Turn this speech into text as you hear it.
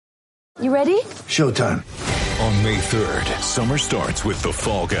You ready? Showtime. On May 3rd, summer starts with The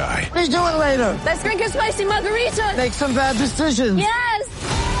Fall Guy. Let's do it later. Let's drink a spicy margarita. Make some bad decisions. Yes.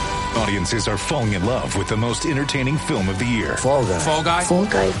 Audiences are falling in love with the most entertaining film of the year. Fall Guy. Fall Guy? Fall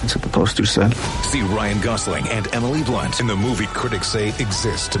Guy. That's what the poster said. See Ryan Gosling and Emily Blunt in the movie critics say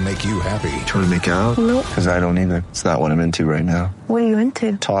exists to make you happy. Trying to make it out? Nope. Because I don't either. It's not what I'm into right now. What are you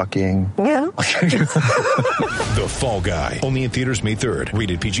into? Talking. Yeah. The Fall Guy. Only in theaters May 3rd.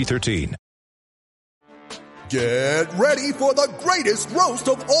 Rated PG-13. Get ready for the greatest roast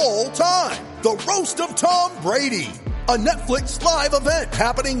of all time. The Roast of Tom Brady. A Netflix live event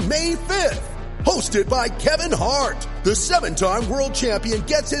happening May 5th. Hosted by Kevin Hart. The 7-time world champion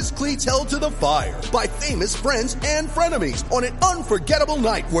gets his cleats held to the fire by famous friends and frenemies on an unforgettable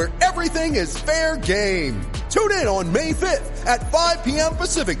night where everything is fair game. Tune in on May 5th at 5 p.m.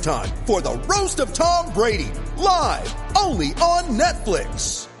 Pacific time for the Roast of Tom Brady. Live only on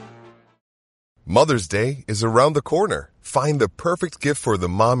Netflix. Mother's Day is around the corner. Find the perfect gift for the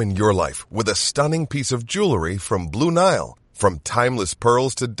mom in your life with a stunning piece of jewelry from Blue Nile. From timeless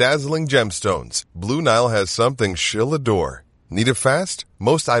pearls to dazzling gemstones, Blue Nile has something she'll adore. Need it fast?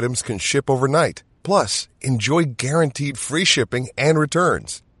 Most items can ship overnight. Plus, enjoy guaranteed free shipping and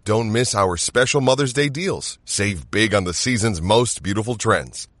returns. Don't miss our special Mother's Day deals. Save big on the season's most beautiful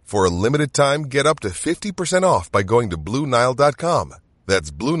trends. For a limited time, get up to 50% off by going to BlueNile.com.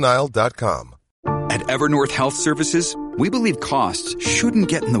 That's BlueNile.com. At Evernorth Health Services, we believe costs shouldn't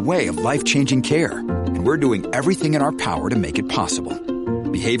get in the way of life-changing care, and we're doing everything in our power to make it possible.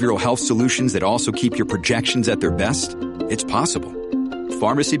 Behavioral health solutions that also keep your projections at their best? It's possible.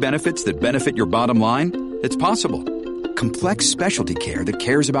 Pharmacy benefits that benefit your bottom line? It's possible. Complex specialty care that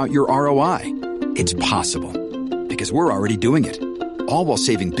cares about your ROI? It's possible. Because we're already doing it. All while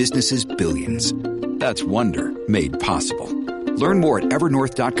saving businesses billions. That's Wonder made possible. Learn more at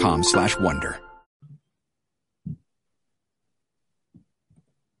evernorth.com/wonder.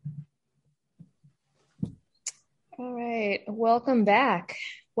 All right. Welcome back.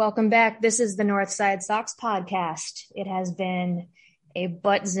 Welcome back. This is the Northside Sox podcast. It has been a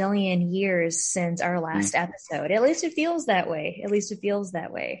butt-zillion years since our last episode. At least it feels that way.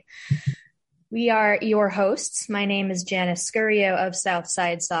 We are your hosts. My name is Janice Scurio of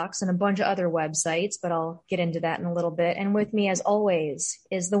Southside Sox and a bunch of other websites, but I'll get into that in a little bit. And with me, as always,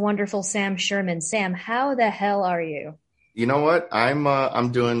 is the wonderful Sam Sherman. Sam, how the hell are you? You know what? I'm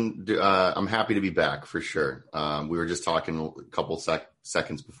happy to be back for sure. We were just talking a couple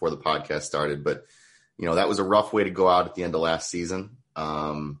seconds before the podcast started, but that was a rough way to go out at the end of last season.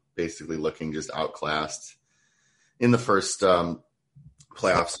 Basically looking just outclassed in the first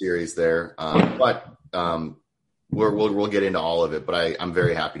playoff series there. But we'll get into all of it, but I'm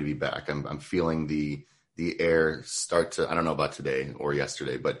very happy to be back. I'm feeling the air start to, I don't know about today or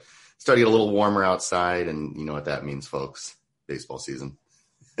yesterday, but start to get a little warmer outside, and you know what that means, folks. Baseball season.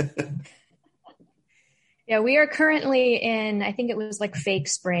 Yeah, we are currently in, I think it was like fake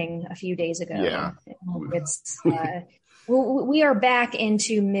spring a few days ago. Yeah. It's we are back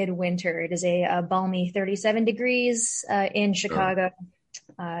into midwinter. It is a balmy 37 degrees in Chicago.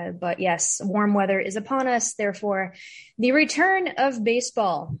 But yes, warm weather is upon us. Therefore, the return of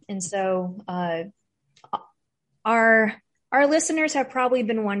baseball. And so our listeners have probably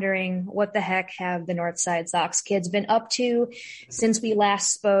been wondering what the heck have the Northside Sox kids been up to since we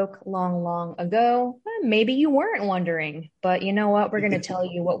last spoke long ago. Well, maybe you weren't wondering, but you know what? We're going to tell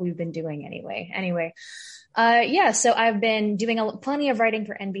you what we've been doing anyway. So I've been doing plenty of writing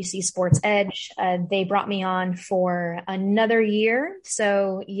for NBC Sports Edge. They brought me on for another year,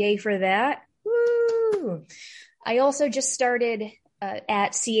 so yay for that. Woo! I also just started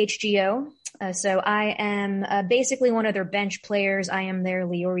at CHGO. So I am basically one of their bench players. I am their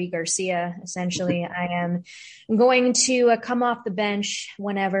Leori Garcia, essentially. I am going to come off the bench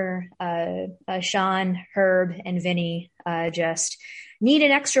whenever Sean, Herb, and Vinny just need an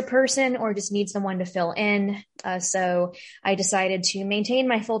extra person or just need someone to fill in. So I decided to maintain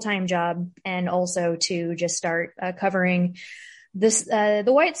my full-time job and also to just start covering the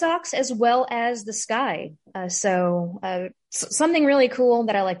White Sox as well as the Sky. Something really cool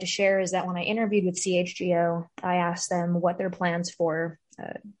that I like to share is that when I interviewed with CHGO, I asked them what their plans for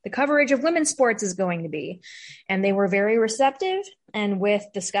the coverage of women's sports is going to be. And they were very receptive. And with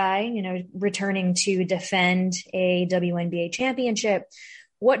the Sky, returning to defend a WNBA championship,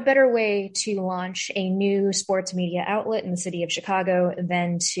 what better way to launch a new sports media outlet in the city of Chicago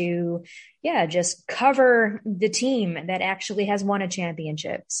than to, just cover the team that actually has won a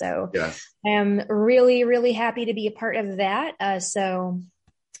championship. So yeah. I am really, really happy to be a part of that. So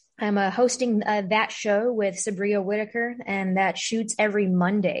I'm hosting that show with Sabria Whitaker, and that shoots every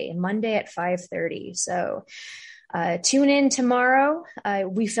Monday at 5:30. So tune in tomorrow.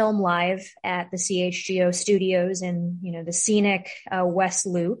 We film live at the CHGO studios in, the scenic West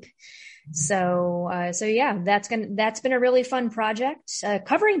Loop. So yeah, that's been a really fun project.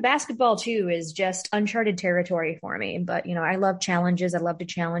 Covering basketball too is just uncharted territory for me, but I love challenges. I love to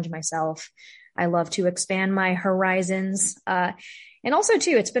challenge myself. I love to expand my horizons. And also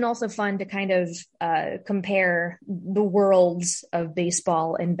too, it's been also fun to kind of compare the worlds of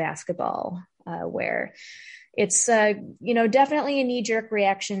baseball and basketball, where it's, definitely a knee-jerk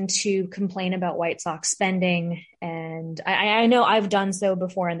reaction to complain about White Sox spending. And I know I've done so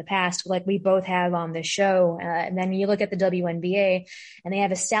before in the past, like we both have on this show. And then you look at the WNBA and they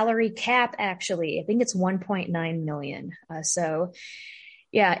have a salary cap, actually. I think it's 1.9 million.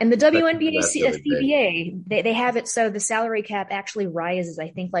 Yeah, and the WNBA CBA, they have it so the salary cap actually rises, I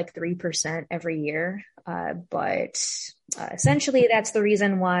think, like 3% every year. But essentially, that's the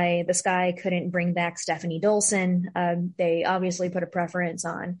reason why the Sky couldn't bring back Stephanie Dolson. They obviously put a preference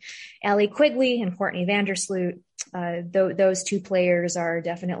on Allie Quigley and Courtney Vandersloot. Those two players are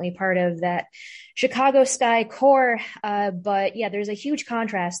definitely part of that Chicago Sky core. But yeah, there's a huge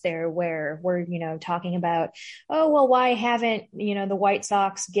contrast there where we're, talking about, oh, well, why haven't, the White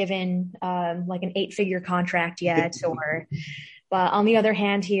Sox given like an 8-figure contract yet? Or on the other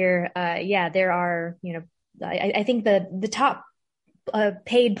hand here, there are, I think the top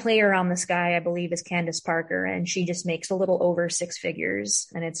paid player on the Sky, I believe, is Candace Parker, and she just makes a little over 6 figures.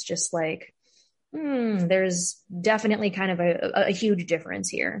 And it's just like, there's definitely kind of a huge difference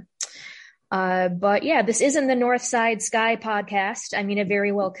here. But yeah, this isn't the North Side Sky podcast. I mean, it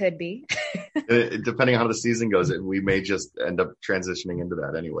very well could be. Depending on how the season goes, we may just end up transitioning into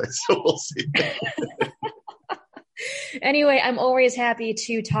that anyway. So we'll see. Anyway, I'm always happy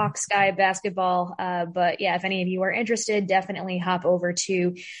to talk Sky basketball. But yeah, if any of you are interested, definitely hop over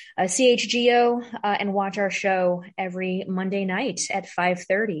to CHGO and watch our show every Monday night at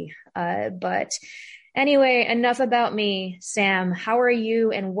 5:30. But anyway, enough about me. Sam, how are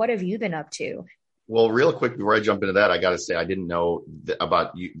you and what have you been up to? Well, real quick, before I jump into that, I got to say, I didn't know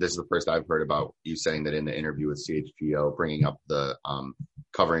about you. This is the first I've heard about you saying that in the interview with CHGO, bringing up the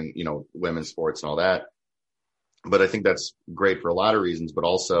covering, women's sports and all that. But I think that's great for a lot of reasons, but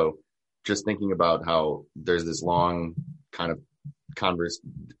also just thinking about how there's this long kind of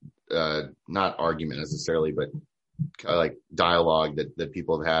not argument necessarily, but like dialogue that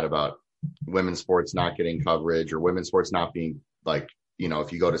people have had about women's sports not getting coverage or women's sports not being like,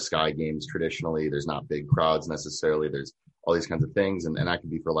 if you go to Sky games traditionally, there's not big crowds necessarily. There's all these kinds of things. And that could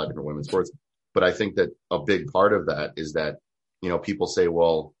be for a lot of different women's sports. But I think that a big part of that is that, people say,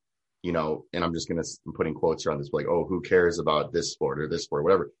 well, and I'm putting quotes around this, like, oh, who cares about this sport or this sport,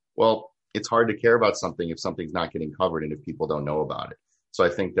 whatever. Well, it's hard to care about something if something's not getting covered and if people don't know about it. So I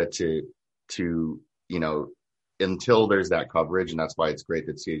think that until there's that coverage, and that's why it's great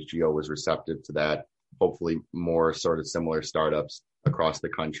that CHGO was receptive to that. Hopefully more sort of similar startups across the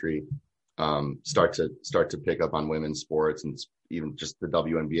country start to pick up on women's sports and even just the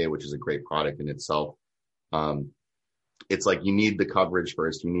WNBA, which is a great product in itself. It's like you need the coverage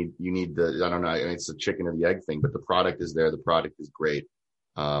first. You need the, I don't know, it's a chicken or the egg thing, but the product is there. The product is great.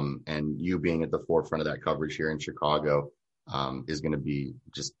 And you being at the forefront of that coverage here in Chicago is going to be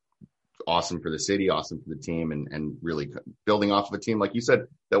just awesome for the city, awesome for the team, and really building off of a team, like you said,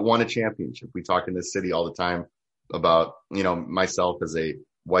 that won a championship. We talk in this city all the time about, myself as a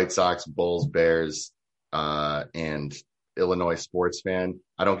White Sox, Bulls, Bears, and Illinois sports fan.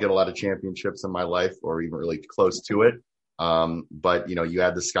 I don't get a lot of championships in my life or even really close to it. But you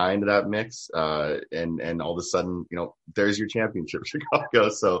add the Sky into that mix, and all of a sudden, there's your championship, Chicago.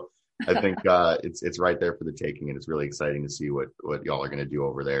 So I think, it's right there for the taking, and it's really exciting to see what y'all are going to do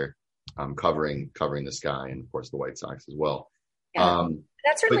over there, covering the Sky and of course the White Sox as well. Yeah.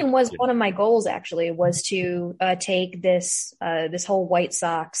 That certainly was one of my goals, actually, was to take this whole White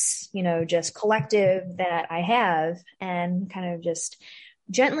Sox, just collective that I have and kind of just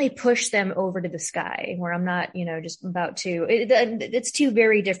gently push them over to the Sky, where I'm not, just about to, it's two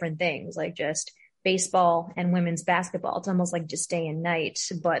very different things, like just baseball and women's basketball. It's almost like just day and night,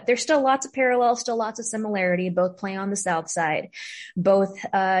 but there's still lots of parallels, still lots of similarity, both play on the South Side, both,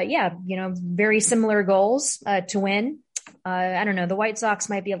 very similar goals, to win. I don't know. The White Sox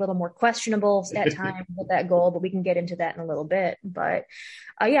might be a little more questionable at times with that goal, but we can get into that in a little bit. But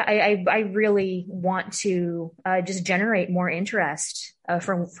I really want to just generate more interest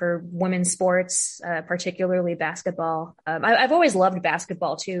for women's sports, particularly basketball. I've always loved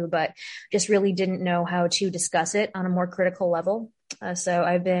basketball too, but just really didn't know how to discuss it on a more critical level. So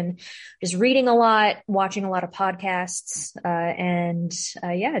I've been just reading a lot, watching a lot of podcasts, and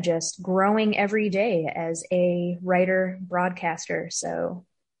just growing every day as a writer, broadcaster. So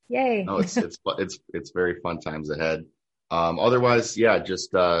yay. No, it's very fun times ahead. Otherwise,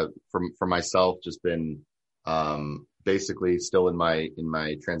 just for myself, just been basically still in my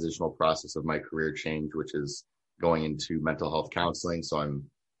transitional process of my career change, which is going into mental health counseling. So I'm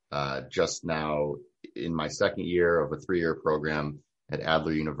just now in my second year of a 3-year program at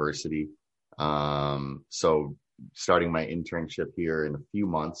Adler University. So starting my internship here in a few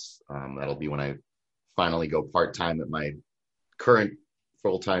months. That'll be when I finally go part-time at my current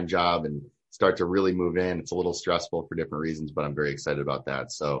full-time job and start to really move in. It's a little stressful for different reasons, but I'm very excited about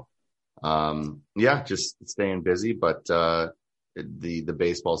that. So, just staying busy, but, the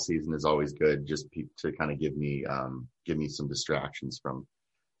baseball season is always good just to kind of give me some distractions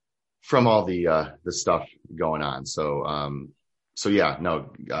from all the stuff going on. So, I'm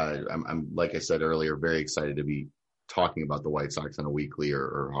like I said earlier, very excited to be talking about the White Sox on a weekly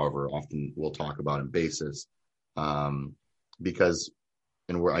or however often we'll talk about them basis. Because,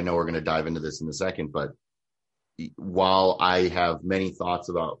 I know we're going to dive into this in a second, but while I have many thoughts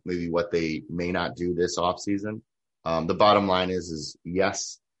about maybe what they may not do this offseason, the bottom line is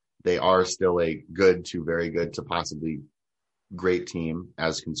yes, they are still a good to very good to possibly great team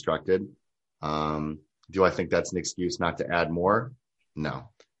as constructed. Do I think that's an excuse not to add more? No,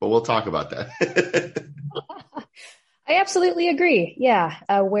 but we'll talk about that. I absolutely agree.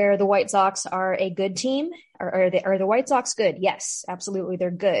 Yeah. Where the White Sox are a good team, are the White Sox good? Yes, absolutely.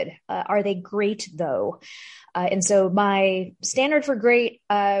 They're good. Are they great though? And so my standard for great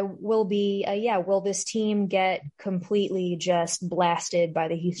will be, will this team get completely just blasted by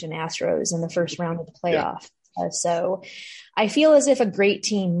the Houston Astros in the first round of the playoff? Yeah. So I feel as if a great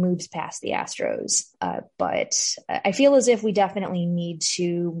team moves past the Astros, but I feel as if we definitely need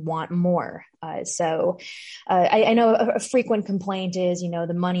to want more. I know a frequent complaint is,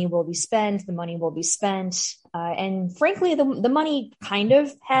 the money will be spent, and frankly, the money kind of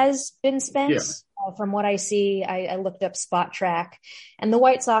has been spent. Yeah. From what I see, I looked up Spot Track, and the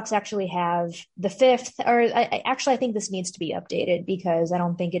White Sox actually have the fifth, I think this needs to be updated because I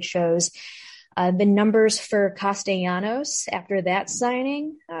don't think it shows the numbers for Castellanos after that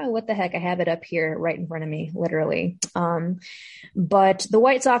signing. What the heck? I have it up here right in front of me, literally. But the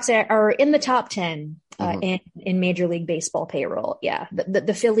White Sox are in the top 10 in Major League Baseball payroll. Yeah.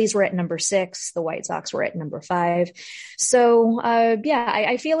 The Phillies were at number 6. The White Sox were at number 5. So,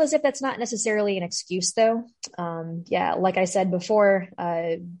 I feel as if that's not necessarily an excuse though. Like I said before,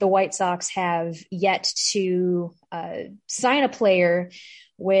 the White Sox have yet to sign a player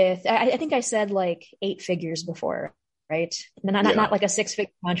with, I think I said like 8 figures before, right? Not like a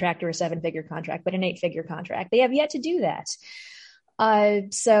 6-figure contract or a 7-figure contract, but an 8-figure contract. They have yet to do that. The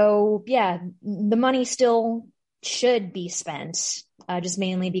money still should be spent, just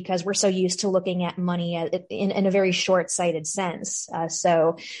mainly because we're so used to looking at money in a very short-sighted sense.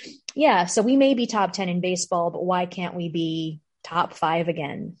 So we may be top 10 in baseball, but why can't we be top 5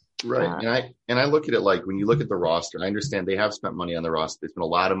 again? Right. And I look at it like when you look at the roster, I understand they have spent money on the roster. They spent a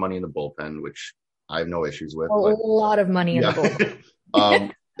lot of money in the bullpen, which I have no issues with. A lot of money in the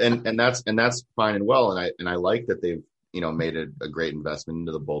bullpen. and that's fine and well. And I like that they've, made a great investment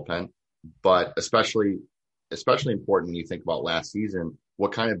into the bullpen, but especially important when you think about last season,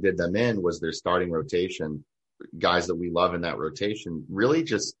 what kind of did them in was their starting rotation. Guys that we love in that rotation really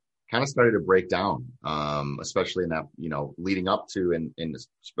just kind of started to break down, especially in that, leading up to and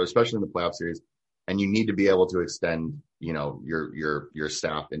especially in the playoff series. And you need to be able to extend, your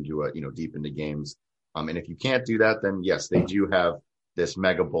staff into deep into games. And if you can't do that, then yes, they do have this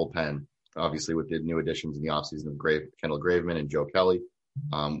mega bullpen, obviously with the new additions in the offseason of Kendall Graveman and Joe Kelly,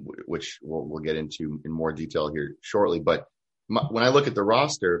 which we'll get into in more detail here shortly. But when I look at the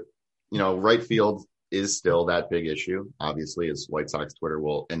roster, right field is still that big issue, obviously, as White Sox Twitter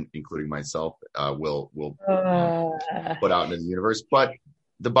will, and including myself, will put out into the universe. But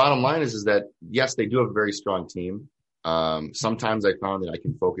the bottom line is that, yes, they do have a very strong team. Sometimes I found that I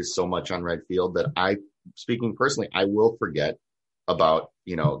can focus so much on right field that speaking personally, I will forget about,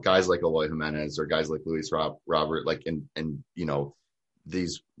 guys like Eloy Jimenez or guys like Luis Robert, like, and the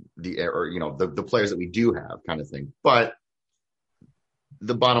players that we do have kind of thing. But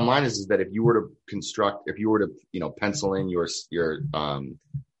the bottom line is that if you were to pencil in your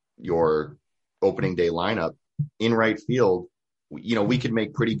opening day lineup in right field, we could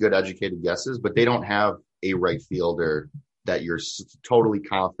make pretty good educated guesses, but they don't have a right fielder that you're totally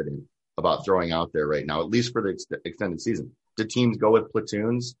confident about throwing out there right now, at least for the extended season. Do teams go with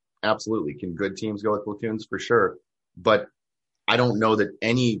platoons? Absolutely. Can good teams go with platoons? For sure. But I don't know that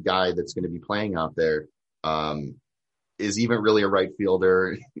any guy that's going to be playing out there is even really a right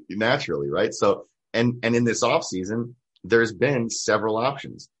fielder naturally, right? So, and in this offseason, there's been several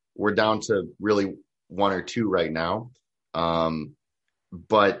options. We're down to really one or two right now.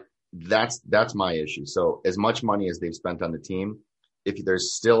 But that's my issue. So as much money as they've spent on the team, if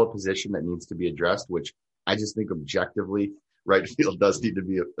there's still a position that needs to be addressed, which I just think objectively right field does need to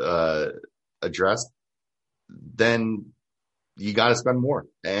be addressed, then you got to spend more.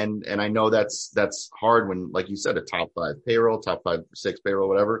 And I know that's hard when, like you said, a top 5 payroll, top 5, 6 payroll,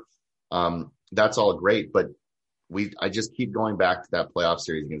 whatever. That's all great, but I just keep going back to that playoff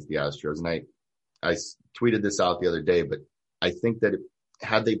series against the Astros. And I tweeted this out the other day, but I think that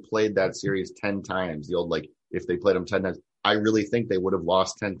had they played that series 10 times, the old, like, if they played them 10 times, I really think they would have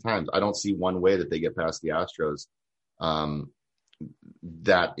lost 10 times. I don't see one way that they get past the Astros,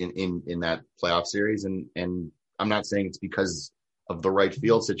 that in that playoff series. And I'm not saying it's because of the right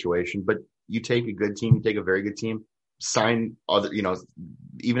field situation, but you take a good team, you take a very good team, sign other,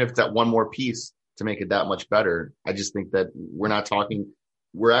 even if it's that one more piece to make it that much better. I just think that we're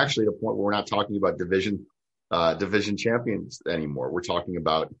actually at a point where we're not talking about division champions anymore. We're talking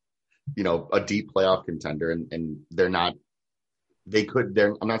about, a deep playoff contender, and I'm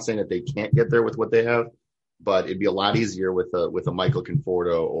not saying that they can't get there with what they have, but it'd be a lot easier with a Michael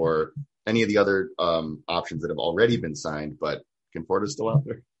Conforto or any of the other options that have already been signed, but Conforto's still out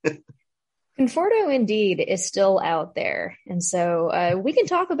there. Conforto indeed is still out there. And so we can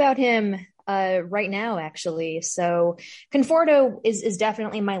talk about him right now, actually. So Conforto is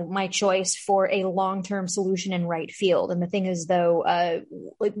definitely my choice for a long-term solution in right field. And the thing is, though,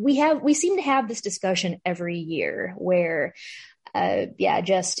 we seem to have this discussion every year where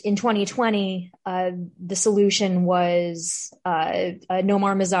just in 2020, the solution was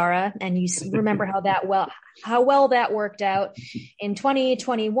Nomar Mazara, and you remember how well that worked out. In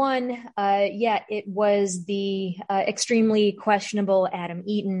 2021, it was the extremely questionable Adam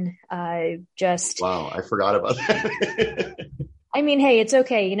Eaton. Wow, I forgot about that. I mean, hey, it's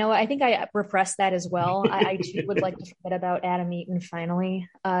okay. I think I repressed that as well. I too would like to forget about Adam Eaton finally.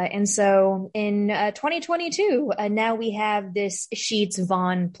 And so in 2022, now we have this Sheets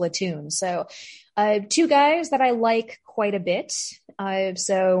Vaughn platoon. So two guys that I like quite a bit.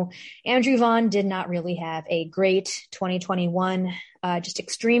 So Andrew Vaughn did not really have a great 2021, just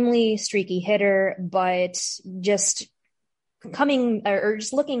extremely streaky hitter, but just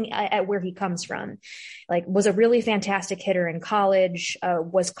just looking at where he comes from, was a really fantastic hitter in college,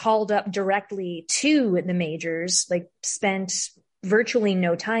 was called up directly to the majors, spent virtually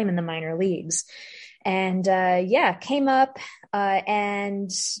no time in the minor leagues. And, came up, even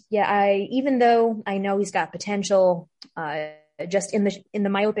though I know he's got potential, just in the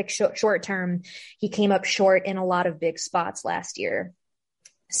myopic short term, he came up short in a lot of big spots last year.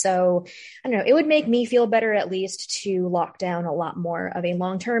 So I don't know, it would make me feel better at least to lock down a lot more of a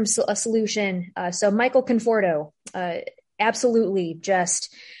long-term solution. So Michael Conforto, absolutely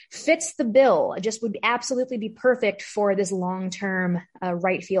just fits the bill, just would absolutely be perfect for this long-term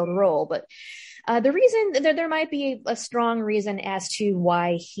right field role. But the reason there might be a strong reason as to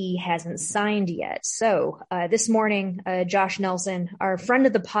why he hasn't signed yet. So this morning, Josh Nelson, our friend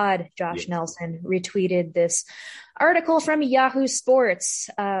of the pod, Nelson, retweeted this article from Yahoo Sports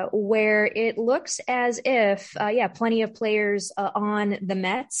where it looks as if, plenty of players on the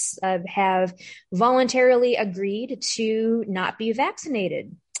Mets have voluntarily agreed to not be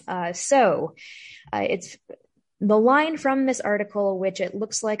vaccinated. So it's the line from this article, which it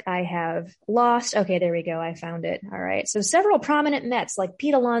looks like I have lost. Okay, there we go. I found it. All right. So several prominent Mets like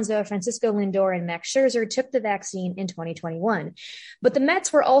Pete Alonso, Francisco Lindor, and Max Scherzer took the vaccine in 2021. But the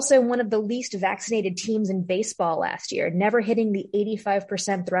Mets were also one of the least vaccinated teams in baseball last year, never hitting the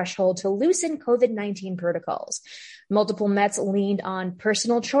 85% threshold to loosen COVID-19 protocols. Multiple Mets leaned on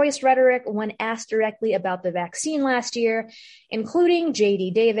personal choice rhetoric when asked directly about the vaccine last year, including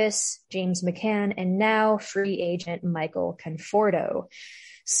J.D. Davis, James McCann, and now free agent Michael Conforto.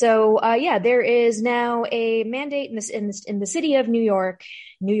 So, there is now a mandate in the city of New York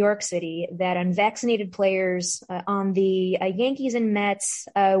City, that unvaccinated players on the Yankees and Mets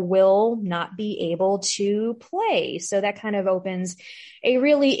will not be able to play. So that kind of opens a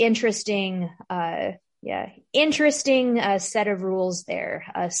really interesting set of rules there.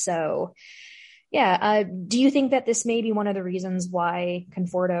 Do you think that this may be one of the reasons why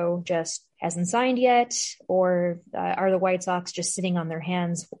Conforto just hasn't signed yet, or are the White Sox just sitting on their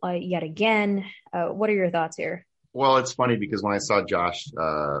hands yet again? What are your thoughts here? Well, it's funny because when I saw Josh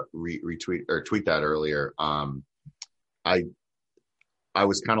retweet or tweet that earlier, I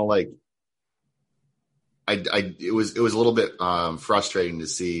was kind of like, it was a little bit frustrating to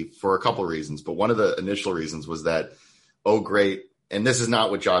see for a couple of reasons. But one of the initial reasons was that, oh, great. And this is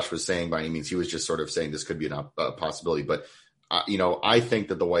not what Josh was saying by any means. He was just sort of saying this could be a possibility. But, I think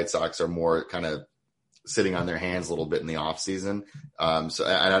that the White Sox are more kind of sitting on their hands a little bit in the offseason.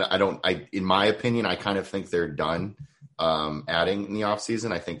 In my opinion, I kind of think they're done adding in the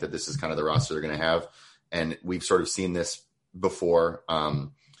offseason. I think that this is kind of the roster they're going to have. And we've sort of seen this before.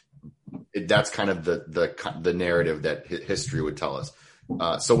 That's kind of the narrative that history would tell us.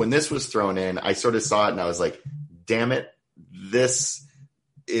 So when this was thrown in, I sort of saw it and I was like, damn it, this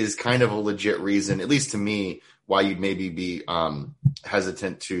is kind of a legit reason, at least to me, why you'd maybe be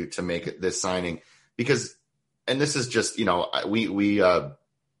hesitant to make this signing. Because, and this is just, we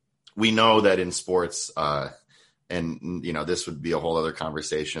know that in sports, and this would be a whole other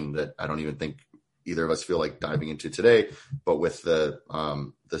conversation that I don't even think either of us feel like diving into today. But with the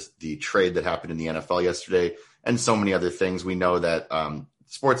trade that happened in the NFL yesterday and so many other things, we know that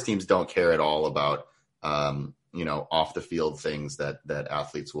sports teams don't care at all about off the field things that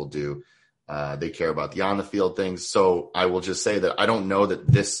athletes will do. They care about the on the field things. So I will just say that I don't know that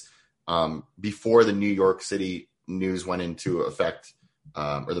this. Before the New York City news went into effect,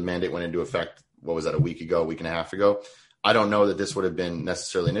 or the mandate went into effect, what was that, a week and a half ago? I don't know that this would have been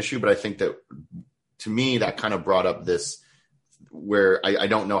necessarily an issue, but I think that to me, that kind of brought up this where I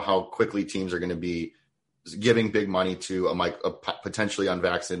don't know how quickly teams are going to be giving big money to a potentially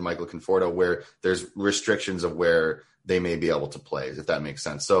unvaccinated Michael Conforto, where there's restrictions of where they may be able to play, if that makes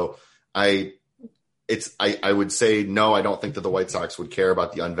sense. So I would say, no, I don't think that the White Sox would care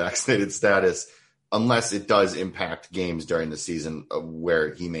about the unvaccinated status unless it does impact games during the season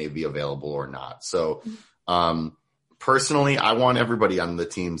where he may be available or not. So personally, I want everybody on the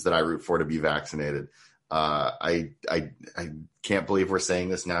teams that I root for to be vaccinated. I can't believe we're saying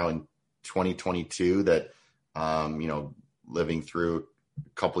this now in 2022 that, living through a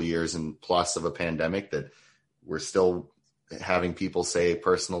couple years and plus of a pandemic, that we're still having people say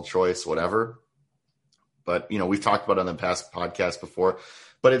personal choice, whatever. But, we've talked about it on the past podcast before,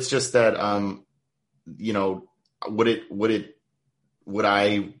 but it's just that, would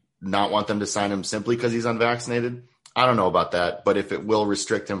I not want them to sign him simply because he's unvaccinated? I don't know about that, but if it will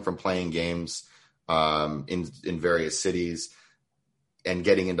restrict him from playing games in various cities and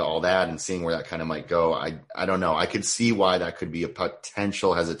getting into all that and seeing where that kind of might go, I don't know. I could see why that could be a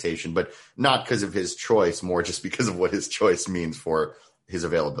potential hesitation, but not because of his choice, more just because of what his choice means for his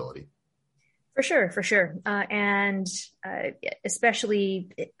availability. For sure. And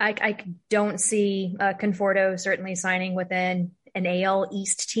especially, I don't see Conforto certainly signing within an AL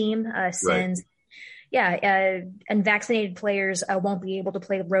East team since, unvaccinated players won't be able to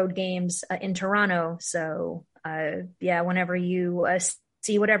play road games in Toronto. So, whenever you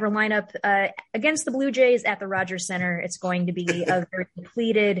see whatever lineup against the Blue Jays at the Rogers Center, it's going to be a very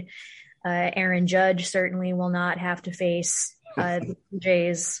depleted. Aaron Judge certainly will not have to face the Blue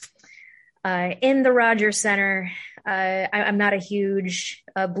Jays in the Rogers Center. I'm not a huge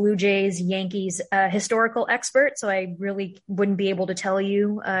Blue Jays, Yankees historical expert, so I really wouldn't be able to tell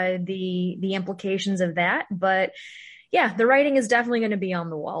you the implications of that. But yeah, the writing is definitely going to be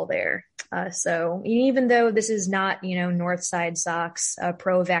on the wall there. So even though this is not, Northside Sox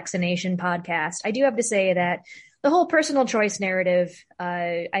pro-vaccination podcast, I do have to say that the whole personal choice narrative,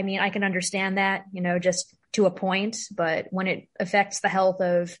 I can understand that, just to a point, but when it affects the health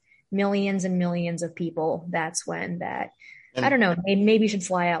of millions and millions of people, that's when that, I don't know, maybe should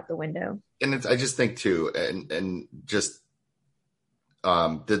fly out the window. And I just think too, and just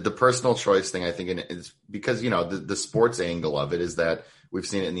the personal choice thing, I think is because, the sports angle of it is that we've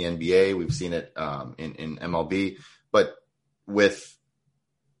seen it in the NBA, we've seen it in MLB, but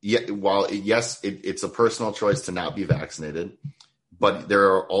it's a personal choice to not be vaccinated, but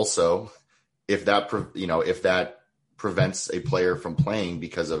there are also, if that prevents a player from playing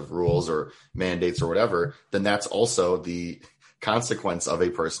because of rules or mandates or whatever, then that's also the consequence of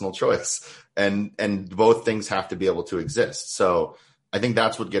a personal choice. And both things have to be able to exist. So I think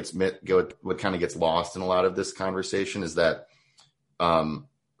that's what kind of gets lost in a lot of this conversation is that,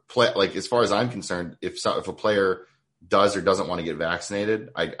 as far as I'm concerned, if a player does or doesn't want to get vaccinated,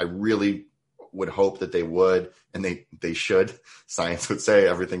 I really would hope that they would, and they should. Science would say,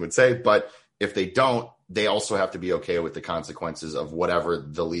 everything would say, but if they don't, they also have to be okay with the consequences of whatever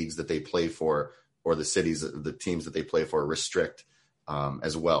the leagues that they play for or the teams that they play for restrict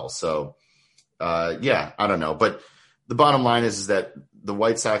as well. So, I don't know. But the bottom line is that the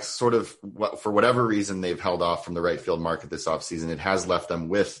White Sox sort of, for whatever reason, they've held off from the right field market this offseason. It has left them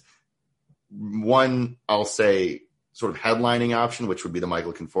with one, I'll say, sort of headlining option, which would be the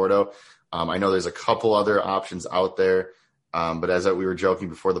Michael Conforto. I know there's a couple other options out there, but as we were joking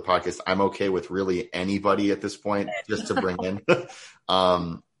before the podcast, I'm okay with really anybody at this point just to bring in.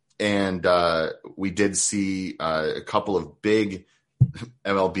 And we did see a couple of big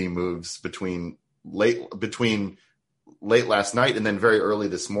MLB moves between late last night and then very early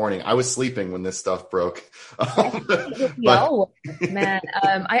this morning. I was sleeping when this stuff broke. Man,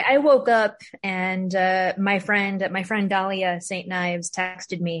 I woke up and my friend Dahlia St. Knives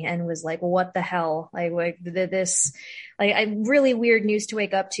texted me and was like, "What the hell? Like this, really weird news to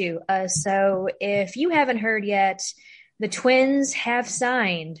wake up to." So if you haven't heard yet, the Twins have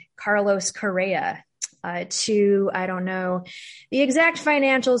signed Carlos Correa to, I don't know the exact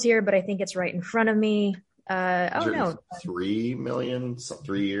financials here, but I think it's right in front of me. No, $3 million,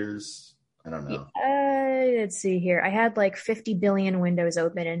 3 years. I don't know. Let's see here. I had like 50 billion windows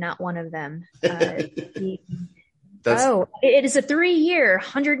open and not one of them. It is a 3-year,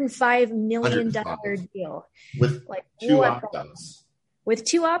 $105 million deal with like 2 opt-outs. With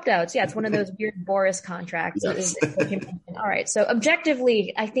 2 opt-outs. Yeah, it's one of those weird Boris contracts. Yes. All right. So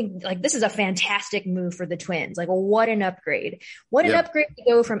objectively, I think this is a fantastic move for the Twins. What an upgrade. What an upgrade to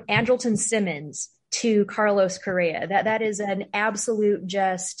go from Andrelton Simmons to Carlos Correa. That is an absolute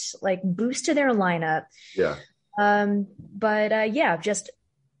just boost to their lineup. Yeah.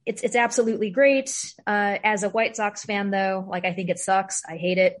 It's absolutely great. As a White Sox fan though, I think it sucks. I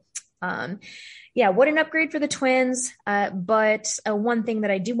hate it. What an upgrade for the Twins. But one thing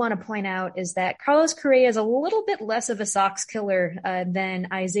that I do want to point out is that Carlos Correa is a little bit less of a Sox killer than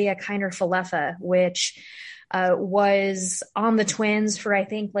Isaiah Kiner-Falefa, which was on the Twins for, I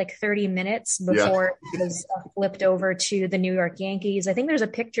think, 30 minutes before it was flipped over to the New York Yankees. I think there's a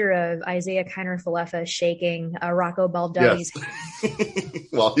picture of Isaiah Kiner-Falefa shaking Rocco Baldelli's hand.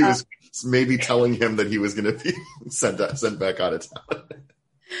 Well, he was maybe telling him that he was going to be sent back out of town.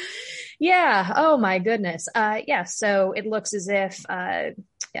 Yeah. Oh my goodness. So it looks as if,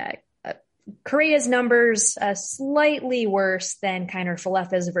 Correa's numbers, slightly worse than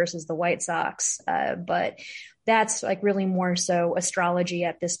Kiner-Falefa's versus the White Sox. But that's really more so astrology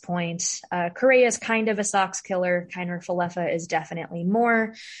at this point. Correa is kind of a Sox killer. Kiner-Falefa is definitely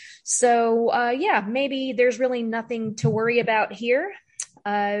more. So, maybe there's really nothing to worry about here.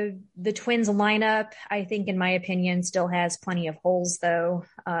 The Twins lineup, I think, in my opinion, still has plenty of holes though.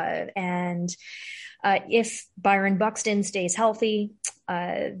 If Byron Buxton stays healthy,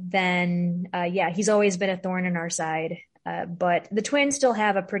 then he's always been a thorn in our side. But the Twins still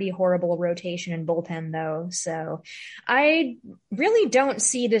have a pretty horrible rotation and bullpen though. So I really don't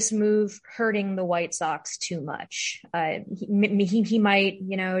see this move hurting the White Sox too much. He might,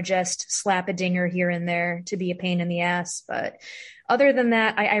 just slap a dinger here and there to be a pain in the ass. But other than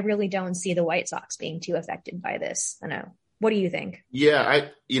that, I really don't see the White Sox being too affected by this. I know. What do you think? Yeah,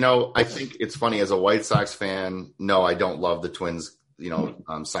 I think it's funny as a White Sox fan. No, I don't love the Twins,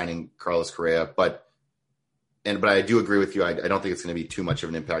 signing Carlos Correa, but I do agree with you. I don't think it's going to be too much of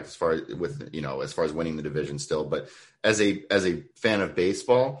an impact as far as winning the division still. But as a fan of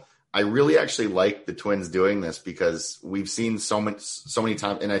baseball, I really actually like the Twins doing this because we've seen so many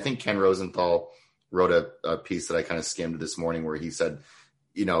times, and I think Ken Rosenthal wrote a piece that I kind of skimmed this morning where he said,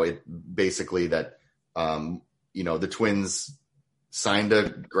 it basically that, the Twins signed a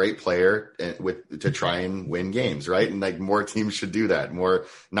great player to try and win games, right? And more teams should do that. More,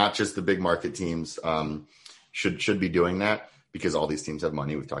 not just the big market teams, should be doing that because all these teams have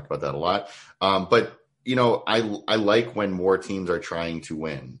money. We've talked about that a lot. But I like when more teams are trying to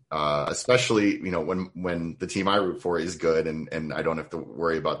win, especially, when the team I root for is good and I don't have to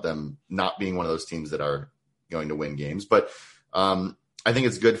worry about them not being one of those teams that are going to win games. But, I think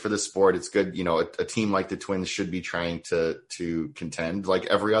it's good for the sport. It's good. A team like the Twins should be trying to contend like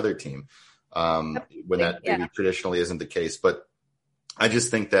every other team, when that maybe traditionally isn't the case. But I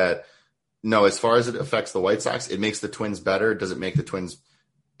just think that, no, as far as it affects the White Sox, it makes the Twins better. Does it make the Twins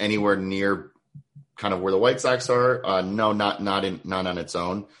anywhere near kind of where the White Sox are? No, not on its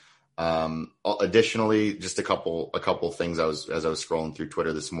own. Additionally, just a couple things as I was scrolling through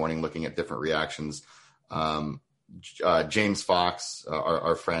Twitter this morning, looking at different reactions. James Fox,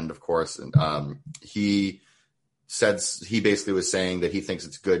 our friend, of course, and he basically was saying that he thinks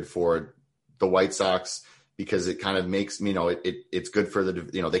it's good for the White Sox because it kind of makes, it's good for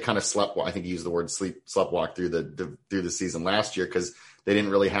they kind of I think he used the word sleptwalk through the season last year because they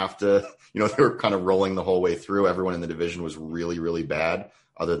didn't really have to, they were kind of rolling the whole way through. Everyone in the division was really, really bad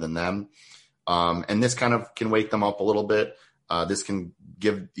other than them. And this kind of can wake them up a little bit. This can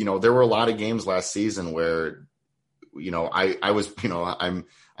give, there were a lot of games last season where, I was, I'm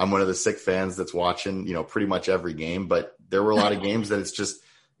one of the sick fans that's watching, pretty much every game, but there were a lot of games that it's just,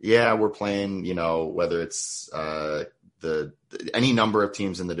 yeah, we're playing, whether it's any number of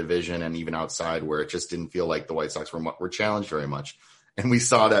teams in the division and even outside where it just didn't feel like the White Sox were challenged very much. And we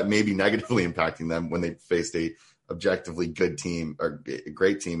saw that maybe negatively impacting them when they faced a objectively good team or a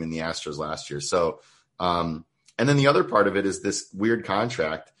great team in the Astros last year. So, and then the other part of it is this weird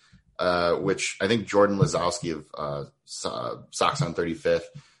contract, which I think Jordan Lazowski of Sox on 35th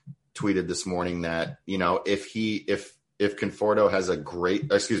tweeted this morning that, if Conforto has if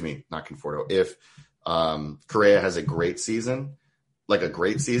Correa has a great season,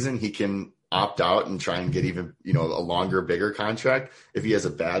 he can opt out and try and get even, a longer, bigger contract. If he has a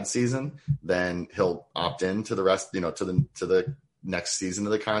bad season, then he'll opt in to the rest, to the next season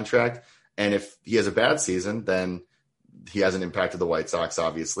of the contract. And if he has a bad season, then he hasn't impacted the White Sox,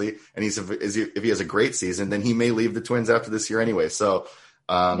 obviously. And if he has a great season, then he may leave the Twins after this year anyway. So,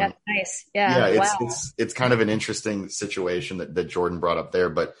 that's nice. Yeah. Wow. It's kind of an interesting situation that Jordan brought up there,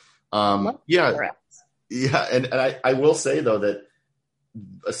 but, And I will say though, that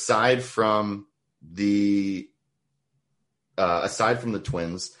aside from the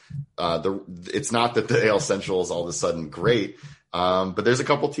Twins, it's not that the AL Central is all of a sudden great. But there's a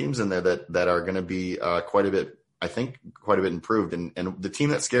couple teams in there that are going to be, quite a bit improved. And the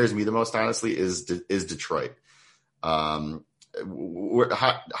team that scares me the most, honestly, is Detroit. Who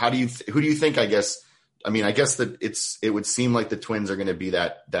do you think, I guess that it would seem like the Twins are going to be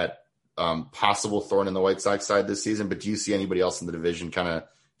that possible thorn in the White Sox side this season, but do you see anybody else in the division kind of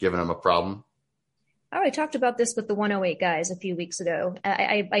giving them a problem? I already talked about this with the 108 guys a few weeks ago.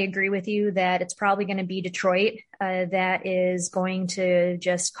 I agree with you that it's probably going to be Detroit that is going to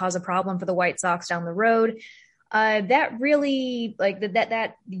just cause a problem for the White Sox down the road. That really,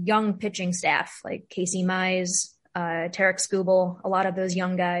 that young pitching staff, like Casey Mize, Tarek Skubal, a lot of those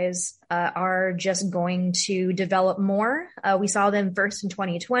young guys are just going to develop more. We saw them first in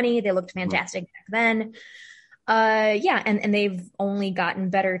 2020. They looked fantastic back then. And they've only gotten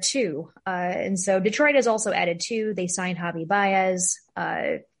better too. And so Detroit has also added too. They signed Javi Baez.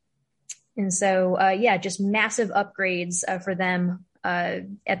 Just massive upgrades for them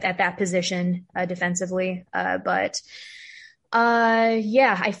at that position defensively. Because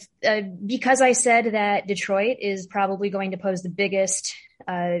I said that Detroit is probably going to pose the biggest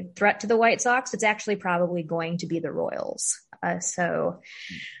threat to the White Sox, it's actually probably going to be the Royals. Another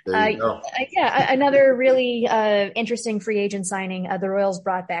really interesting free agent signing. The Royals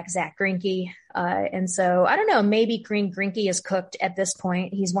brought back Zach Greinke. And so I don't know, maybe Greinke is cooked at this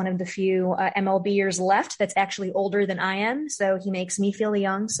point. He's one of the few MLBers left that's actually older than I am. So he makes me feel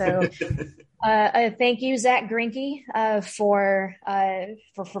young. So thank you, Zach Greinke, for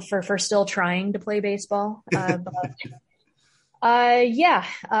still trying to play baseball.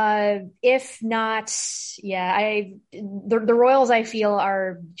 If not, the Royals, I feel,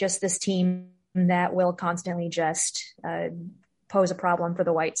 are just this team that will constantly just pose a problem for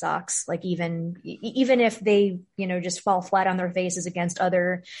the White Sox. Like even if they, just fall flat on their faces against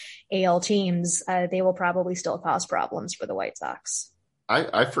other AL teams, they will probably still cause problems for the White Sox.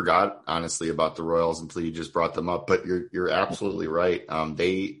 I forgot, honestly, about the Royals until you just brought them up, but you're absolutely right.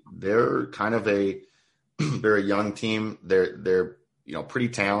 They're kind of they're a young team. They're pretty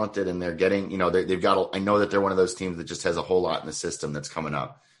talented, and they're getting, they've got, I know that they're one of those teams that just has a whole lot in the system that's coming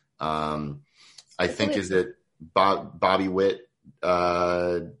up. I think, is it Bobby Witt,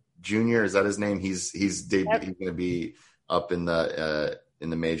 Jr.? Is that his name? He's going to be up in the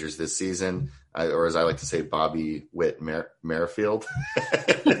majors this season, or as I like to say, Bobby Witt Merrifield.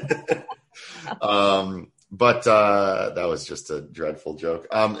 But that was just a dreadful joke.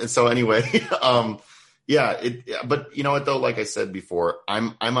 And so anyway, but you know what though? Like I said before,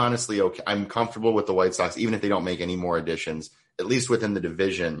 I'm honestly okay. I'm comfortable with the White Sox, even if they don't make any more additions, at least within the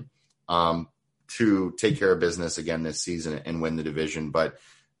division, to take care of business again this season and win the division. But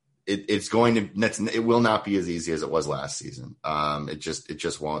it will not be as easy as it was last season. It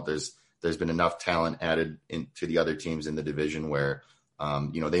just won't. There's been enough talent added into the other teams in the division where,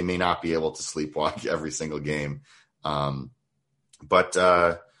 they may not be able to sleepwalk every single game. But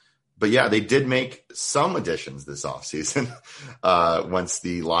yeah, they did make some additions this offseason once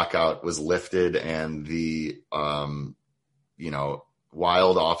the lockout was lifted and the,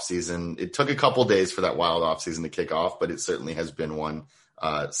 wild offseason. It took a couple days for that wild offseason to kick off, but it certainly has been one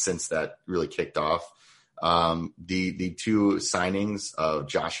since that really kicked off. The two signings of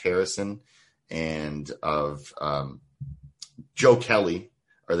Josh Harrison and of Joe Kelly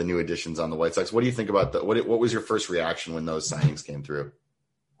are the new additions on the White Sox. What do you think about that? What was your first reaction when those signings came through?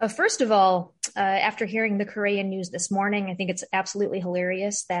 First of all, after hearing the Correa news this morning, I think it's absolutely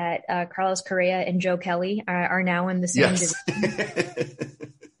hilarious that Carlos Correa and Joe Kelly are now in the same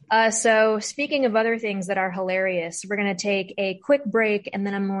division. So speaking of other things that are hilarious, we're going to take a quick break, and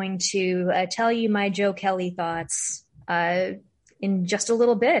then I'm going to tell you my Joe Kelly thoughts in just a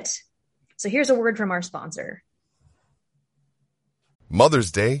little bit. So here's a word from our sponsor.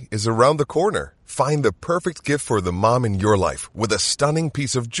 Mother's Day is around the corner. Find the perfect gift for the mom in your life with a stunning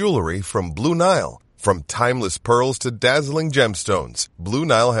piece of jewelry from Blue Nile. From timeless pearls to dazzling gemstones, Blue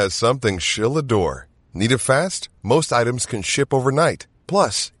Nile has something she'll adore. Need it fast? Most items can ship overnight.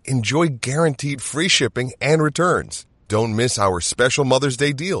 Plus, enjoy guaranteed free shipping and returns. Don't miss our special Mother's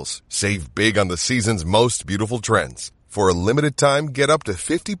Day deals. Save big on the season's most beautiful trends. For a limited time, get up to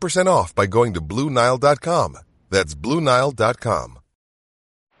 50% off by going to BlueNile.com. That's BlueNile.com.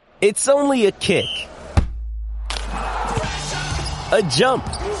 It's only a kick, a jump,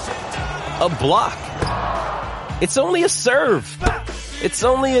 a block. It's only a serve. It's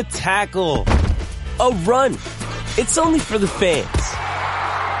only a tackle, a run. It's only for the fans.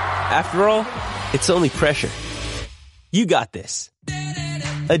 After all, it's only pressure. You got this.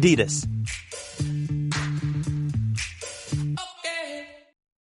 Adidas.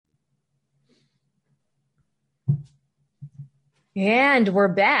 And we're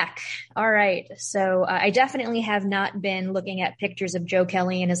back. All right. So I definitely have not been looking at pictures of Joe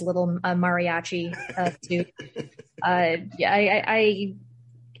Kelly and his little mariachi suit. I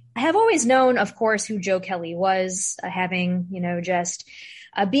have always known, of course, who Joe Kelly was, having, just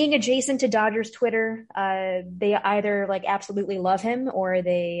being adjacent to Dodgers Twitter. They either absolutely love him, or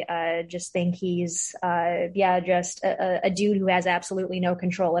they just think he's just a dude who has absolutely no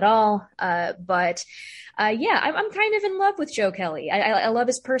control at all. But I'm kind of in love with Joe Kelly. I love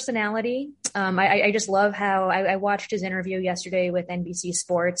his personality. I just love how I watched his interview yesterday with NBC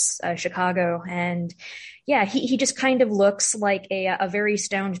Sports Chicago, and he just kind of looks like a very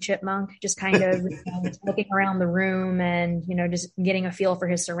stoned chipmunk, just kind of looking around the room and just getting a feel for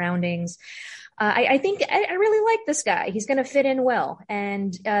his surroundings. I think I really like this guy. He's going to fit in well.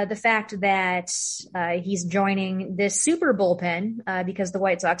 And the fact that he's joining this super bullpen because the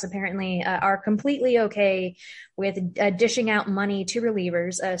White Sox apparently are completely okay with dishing out money to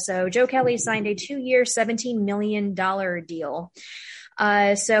relievers. So Joe Kelly signed a 2-year, $17 million deal.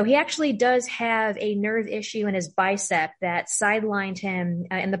 So he actually does have a nerve issue in his bicep that sidelined him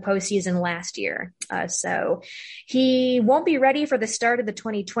in the postseason last year. So he won't be ready for the start of the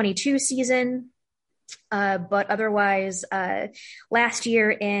 2022 season. But otherwise, last year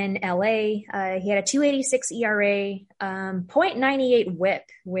in LA, he had a 2.86 ERA, 0.98 WHIP,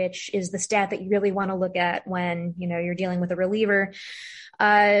 which is the stat that you really want to look at when, you're dealing with a reliever.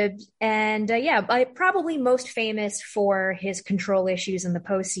 Probably most famous for his control issues in the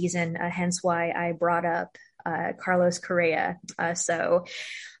postseason, hence why I brought up Carlos Correa.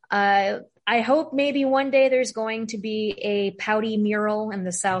 I hope maybe one day there's going to be a pouty mural in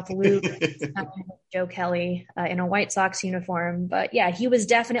the South Loop Joe Kelly in a White Sox uniform. But he was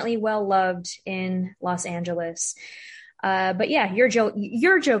definitely well loved in Los Angeles. Your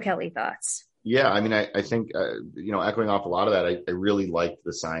Joe Kelly thoughts. Yeah, I mean, I think, echoing off a lot of that, I really liked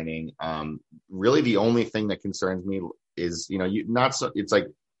the signing. Really the only thing that concerns me is, it's like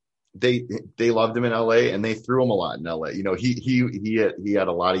they loved him in LA and they threw him a lot in LA. He had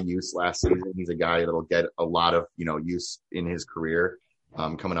a lot of use last season. He's a guy that'll get a lot of, use in his career,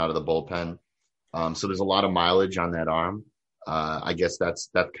 coming out of the bullpen. So there's a lot of mileage on that arm. I guess that's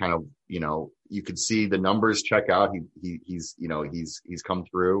kind of, you could see the numbers check out. He's come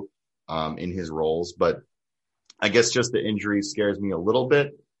through. In his roles, but I guess just the injury scares me a little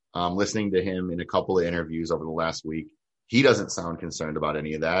bit. Listening to him in a couple of interviews over the last week, he doesn't sound concerned about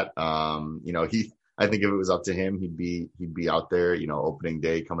any of that. I think if it was up to him, he'd be out there, opening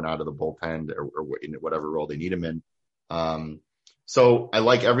day coming out of the bullpen or in whatever role they need him in. So I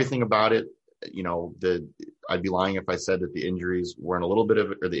like everything about it. I'd be lying if I said that the injuries weren't a little bit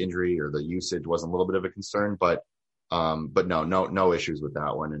of, or the injury or the usage wasn't a little bit of a concern, but no issues with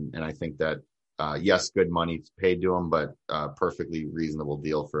that one. And I think that, yes, good money paid to him, but perfectly reasonable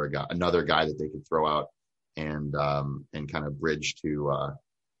deal for another guy that they could throw out and kind of bridge to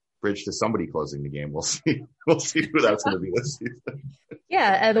somebody closing the game. We'll see who that's going to be this season.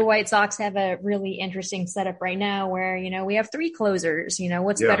 The White Sox have a really interesting setup right now where, we have 3 closers.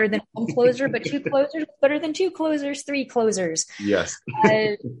 What's better than one closer, but 2 closers, better than 2 closers, 3 closers. Yes.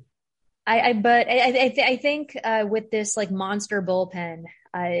 I think with this monster bullpen,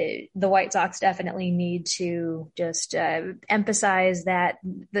 the White Sox definitely need to just emphasize that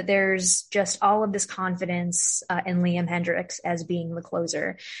there's just all of this confidence in Liam Hendriks as being the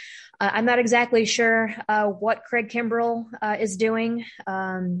closer. I'm not exactly sure what Craig Kimbrell is doing.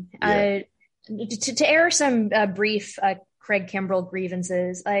 To air some brief Craig Kimbrell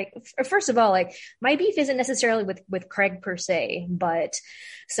grievances. Like, first of all, like, my beef isn't necessarily with Craig per se, but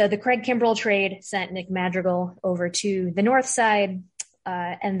so the Craig Kimbrell trade sent Nick Madrigal over to the North Side.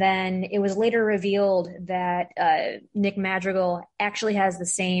 And then it was later revealed that Nick Madrigal actually has the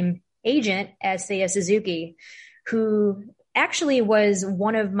same agent as Seiya Suzuki, who actually was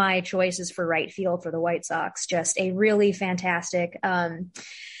one of my choices for right field for the White Sox. Just a really fantastic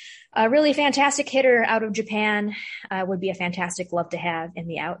hitter out of Japan. Would be a fantastic love to have in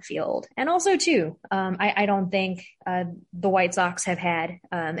the outfield. And also too, I don't think the White Sox have had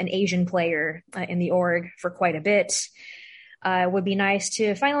an Asian player in the org for quite a bit. Would be nice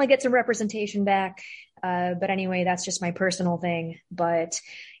to finally get some representation back. But anyway, that's just my personal thing. But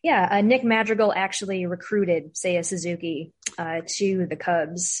yeah, Nick Madrigal actually recruited Seiya Suzuki to the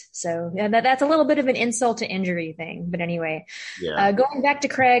Cubs. So yeah, that's a little bit of an insult to injury thing. But anyway, going back to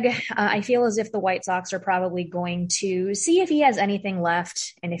Craig, I feel as if the White Sox are probably going to see if he has anything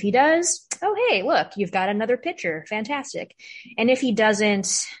left. And if he does, oh, hey, look, you've got another pitcher. Fantastic. And if he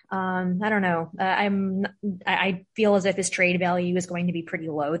doesn't, I don't know. I feel as if his trade value is going to be pretty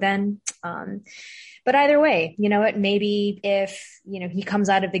low then. But either way, you know what, maybe if, you know, he comes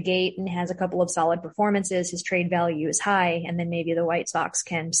out of the gate and has a couple of solid performances, his trade value is high, and then maybe the White Sox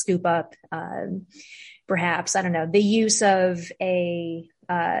can scoop up, perhaps, I don't know, the use of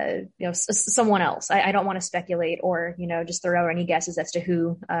someone else. I don't want to speculate or, you know, just throw out any guesses as to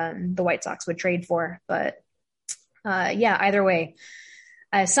who the White Sox would trade for. But yeah, either way,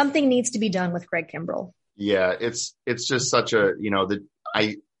 something needs to be done with Craig Kimbrell. Yeah, it's just such a, you know,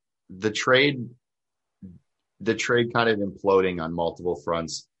 the trade kind of imploding on multiple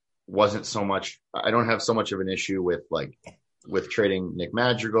fronts wasn't so much, I don't have so much of an issue with trading Nick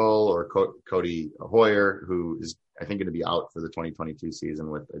Madrigal or Cody Hoyer, who is, I think, going to be out for the 2022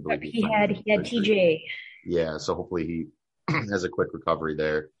 season with, I believe he had TJ. Yeah. So hopefully he has a quick recovery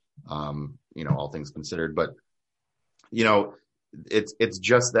there. You know, all things considered, but you know, it's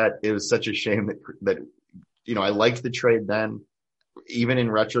just that it was such a shame that, you know, I liked the trade then. Even in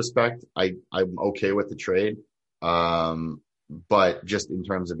retrospect, I'm okay with the trade. But just in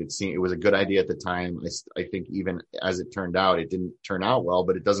terms of it was a good idea at the time. I think even as it turned out, it didn't turn out well,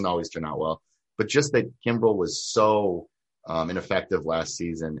 but it doesn't always turn out well. But just that Kimbrell was so ineffective last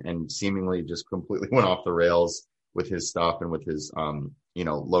season and seemingly just completely went off the rails with his stuff and with his, you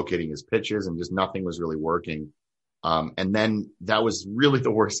know, locating his pitches, and just nothing was really working. And then that was really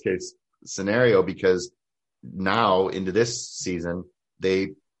the worst case scenario, because now into this season, they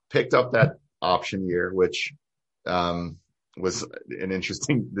picked up that option year, which was an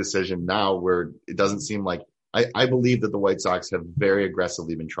interesting decision now, where it doesn't seem like, I believe that the White Sox have very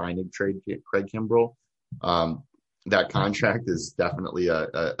aggressively been trying to trade Craig Kimbrell. That contract is definitely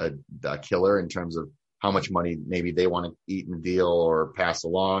a killer in terms of how much money maybe they want to eat in the deal or pass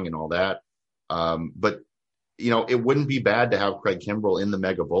along and all that. But, you know, it wouldn't be bad to have Craig Kimbrell in the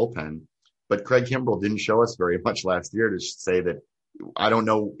mega bullpen. But Craig Kimbrell didn't show us very much last year to say that. I don't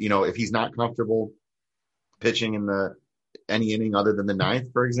know, you know, if he's not comfortable pitching in any inning other than the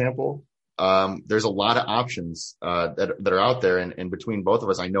ninth, for example. There's a lot of options that are out there, and between both of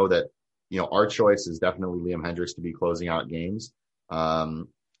us, I know that, you know, our choice is definitely Liam Hendriks to be closing out games.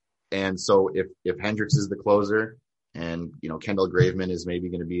 And so if Hendriks is the closer, and, you know, Kendall Graveman is maybe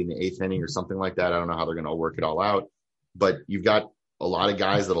going to be in the eighth inning or something like that, I don't know how they're going to work it all out. But you've got a lot of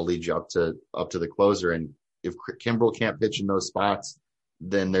guys that'll lead you up to the closer, and if Kimbrell can't pitch in those spots,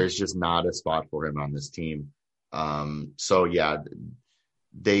 then there's just not a spot for him on this team. So yeah,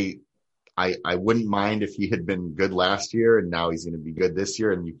 I wouldn't mind if he had been good last year and now he's going to be good this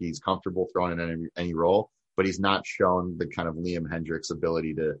year and he's comfortable throwing in any role, but he's not shown the kind of Liam Hendriks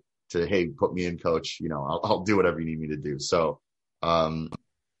ability to, hey, put me in, coach, you know, I'll do whatever you need me to do. So,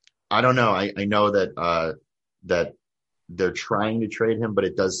 I don't know. I know that they're trying to trade him, but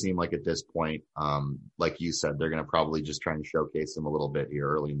it does seem like at this point, like you said, they're going to probably just try and showcase him a little bit here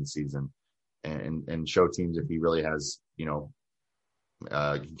early in the season and show teams if he really has, you know,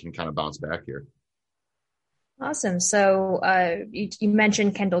 can kind of bounce back here. Awesome. So you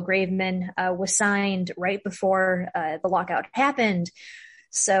mentioned Kendall Graveman was signed right before the lockout happened.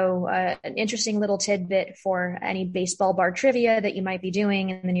 So an interesting little tidbit for any baseball bar trivia that you might be doing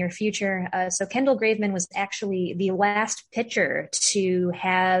in the near future. So Kendall Graveman was actually the last pitcher to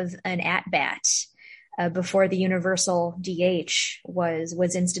have an at-bat before the universal DH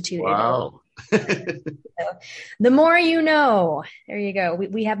was instituted. Wow. So, the more you know. There you go.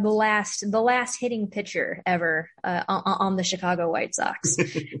 We have the last hitting pitcher ever on the Chicago White Sox.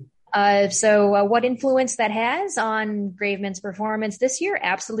 So what influence that has on Graveman's performance this year?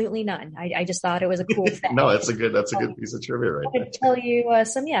 Absolutely none. I just thought it was a cool fact. No, that's a good piece of trivia right there. I could tell you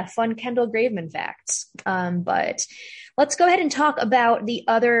some fun Kendall Graveman facts. But let's go ahead and talk about the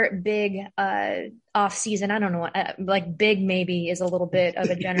other big off-season. I don't know, like big maybe is a little bit of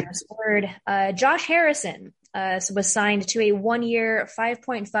a generous word. Josh Harrison was signed to a 1-year,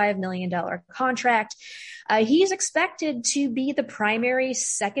 $5.5 million contract. He's expected to be the primary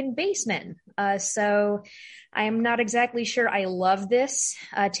second baseman. So I'm not exactly sure I love this.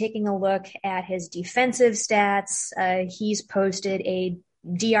 Taking a look at his defensive stats, he's posted a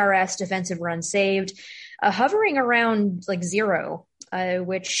DRS, defensive run saved, hovering around like 0,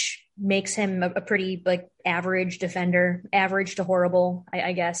 which makes him a pretty like average defender, average to horrible,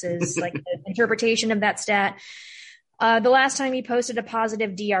 I guess is like the interpretation of that stat. The last time he posted a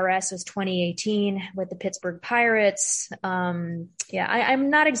positive DRS was 2018 with the Pittsburgh Pirates. I'm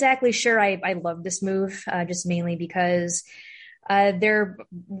not exactly sure I love this move, just mainly because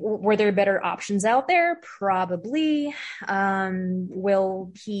were there better options out there? Probably.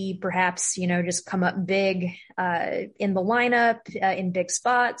 Will he perhaps, just come up big in the lineup, in big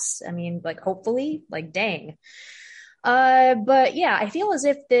spots? I mean, like hopefully, like dang. But yeah, I feel as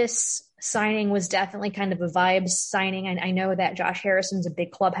if this signing was definitely kind of a vibes signing. And I know that Josh Harrison's a big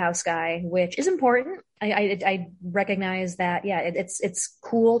clubhouse guy, which is important. I recognize that. Yeah, it's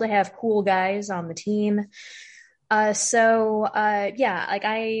cool to have cool guys on the team. I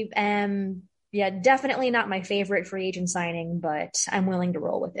am definitely not my favorite free agent signing, but I'm willing to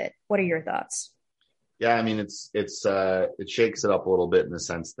roll with it. What are your thoughts? Yeah, I mean, it shakes it up a little bit in the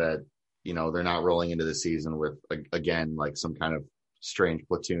sense that, they're not rolling into the season with, again, like some kind of strange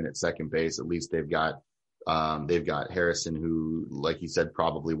platoon at second base. At least they've got Harrison, who, like you said,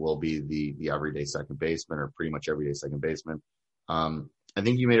 probably will be the everyday second baseman or pretty much everyday second baseman. I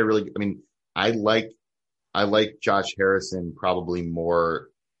think you made a really, I like Josh Harrison probably more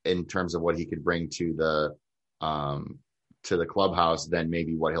in terms of what he could bring to the clubhouse than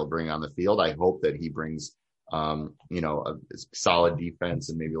maybe what he'll bring on the field. I hope that he brings, a solid defense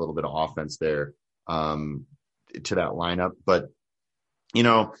and maybe a little bit of offense there, to that lineup. But,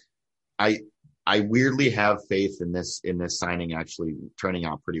 I weirdly have faith in this signing actually turning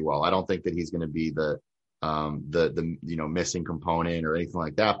out pretty well. I don't think that he's going to be the missing component or anything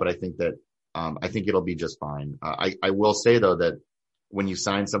like that, but I think that, I think it'll be just fine. I will say though that when you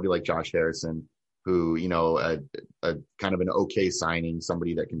sign somebody like Josh Harrison, who, a kind of an okay signing,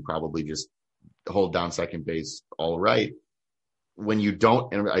 somebody that can probably just hold down second base all right. When you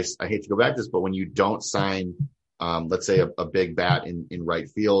don't, and I hate to go back to this, but when you don't sign, let's say a big bat in right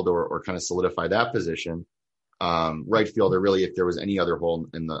field or kind of solidify that position, right fielder, really, if there was any other hole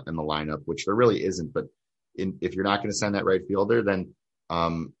in the lineup, which there really isn't, but if you're not going to sign that right fielder, then,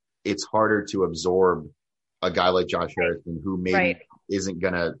 it's harder to absorb a guy like Josh Harrison, who maybe isn't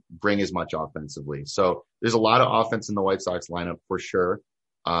going to bring as much offensively. So there's a lot of offense in the White Sox lineup for sure.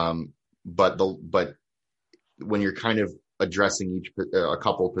 But when you're kind of addressing a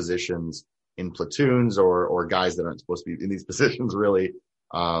couple positions in platoons or guys that aren't supposed to be in these positions, really,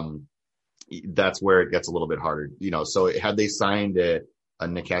 that's where it gets a little bit harder. So had they signed a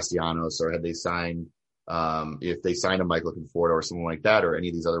Nick Castellanos, or had they signed, if they signed a Michael Conforto or something like that, or any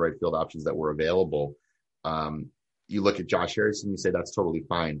of these other right field options that were available, you look at Josh Harrison, you say that's totally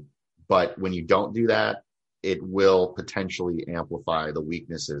fine. But when you don't do that, it will potentially amplify the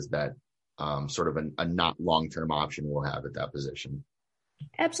weaknesses that sort of a not long-term option will have at that position.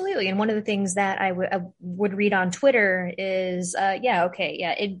 Absolutely. And one of the things that I would read on Twitter is,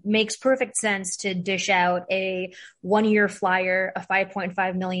 it makes perfect sense to dish out a 1-year flyer, a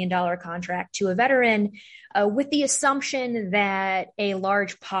 $5.5 million contract to a veteran, with the assumption that a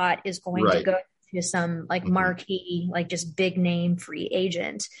large pot is going to go to some like marquee, like just big name free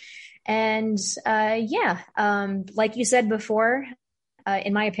agent. And like you said before,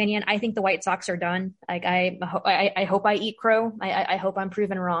 in my opinion, I think the White Sox are done. Like I hope I eat crow. I hope I'm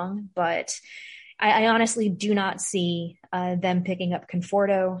proven wrong, but I honestly do not see them picking up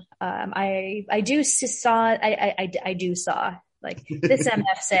Conforto. I do saw like this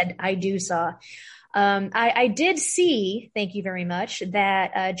MF said, I do saw. I did see, thank you very much,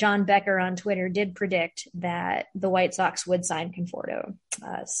 that John Becker on Twitter did predict that the White Sox would sign Conforto.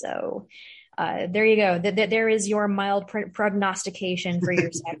 So there you go. There is your mild prognostication for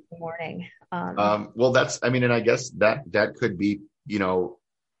your Saturday morning. Well, and I guess that could be,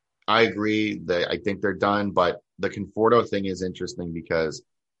 I agree that I think they're done, but the Conforto thing is interesting because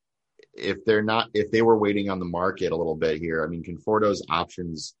if they were waiting on the market a little bit here, I mean, Conforto's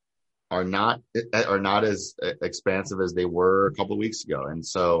options are not as expansive as they were a couple of weeks ago. And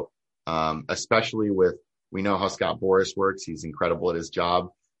so especially we know how Scott Boras works. He's incredible at his job.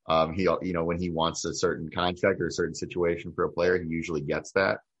 He, when he wants a certain contract or a certain situation for a player, he usually gets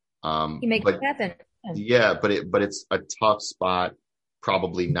that. He makes it happen. Yeah, but it's a tough spot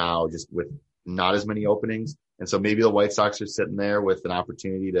probably now, just with not as many openings. And so maybe the White Sox are sitting there with an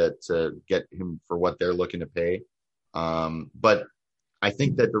opportunity to get him for what they're looking to pay. But I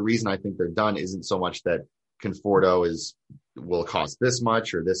think that the reason I think they're done isn't so much that Conforto will cost this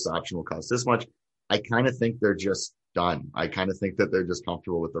much or this option will cost this much. I kind of think they're just done. I kind of think that they're just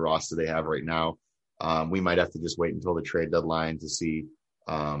comfortable with the roster they have right now. We might have to just wait until the trade deadline to see,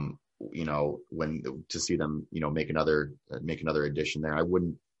 to see them, make another addition there. I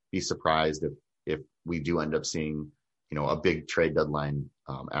wouldn't be surprised if we do end up seeing, a big trade deadline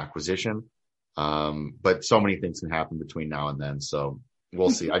acquisition. But so many things can happen between now and then. So we'll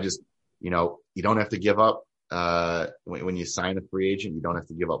see. I just, you don't have to give up, when you sign a free agent, you don't have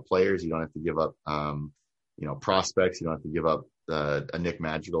to give up players. You don't have to give up, prospects. You don't have to give up a Nick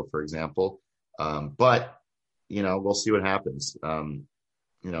Madrigal, for example. But, we'll see what happens.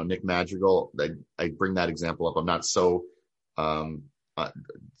 Nick Madrigal, I bring that example up. I'm not so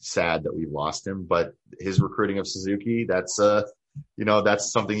sad that we've lost him, but his recruiting of Suzuki, that's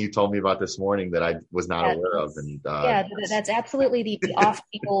something you told me about this morning that I was not aware of. And that's absolutely the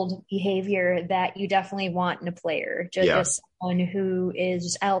off-field behavior that you definitely want in a player. Just someone who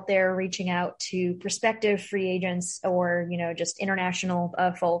is out there reaching out to prospective free agents or, just international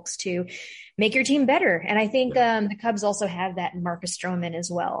folks to make your team better. And I think the Cubs also have that in Marcus Stroman as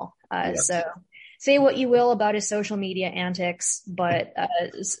well. So say what you will about his social media antics, but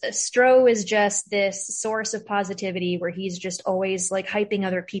Stroh is just this source of positivity where he's just always like hyping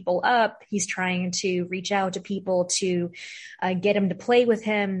other people up. He's trying to reach out to people to get him to play with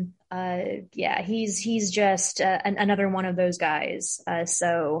him. He's just another one of those guys.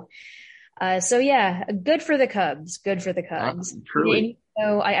 So good for the Cubs. Good for the Cubs. Truly.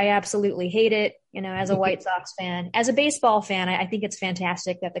 I absolutely hate it. As a White Sox fan, as a baseball fan, I think it's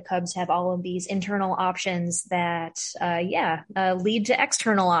fantastic that the Cubs have all of these internal options that, lead to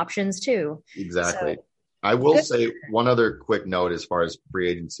external options too. Exactly. So, I will say one other quick note as far as free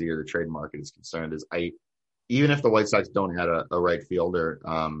agency or the trade market is concerned is even if the White Sox don't have a right fielder,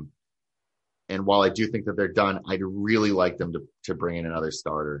 and while I do think that they're done, I'd really like them to bring in another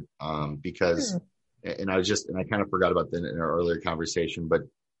starter, because and I kind of forgot about that in our earlier conversation, but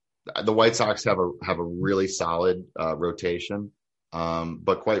the White Sox have a really solid rotation.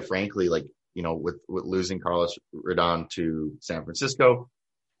 But quite frankly, with losing Carlos Rodon to San Francisco,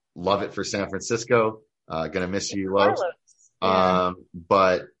 love it for San Francisco. Gonna miss you, Los.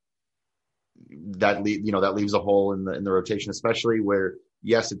 But that leaves a hole in the rotation, especially where,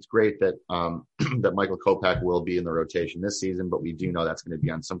 yes, it's great that that Michael Kopech will be in the rotation this season, but we do know that's going to be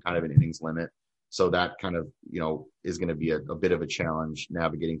on some kind of an innings limit. So that kind of, is going to be a bit of a challenge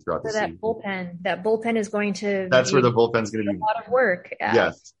navigating throughout the season. That bullpen is going to That's where the bullpen's going to be a lot of work.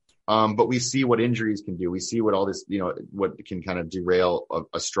 Yes. But we see what injuries can do. We see what all this, what can kind of derail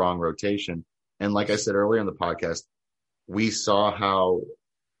a strong rotation. And like I said earlier in the podcast, we saw how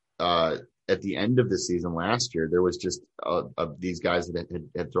at the end of the season last year, there was just these guys that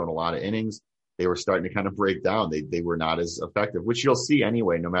had thrown a lot of innings. They were starting to kind of break down. They were not as effective, which you'll see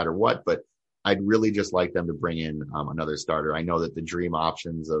anyway, no matter what. But I'd really just like them to bring in another starter. I know that the dream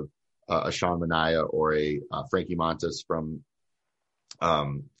options of a Sean Manaea or a Frankie Montas from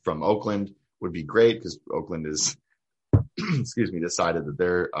Oakland would be great, because Oakland is, decided that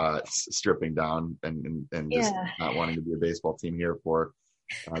they're stripping down and just not wanting to be a baseball team here for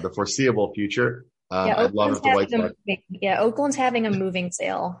the foreseeable future. I'd love if the White Sox. Oakland's having a moving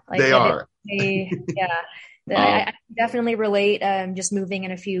sale. They are. I definitely relate. Just moving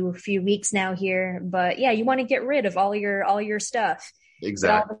in a few weeks now here, but you want to get rid of all your stuff.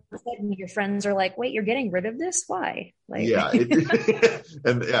 Exactly. But all of a sudden, your friends are like, "Wait, you're getting rid of this? Why?" And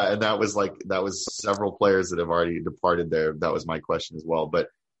that was several players that have already departed there. That was my question as well. But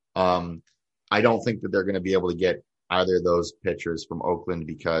I don't think that they're going to be able to get either of those pitchers from Oakland,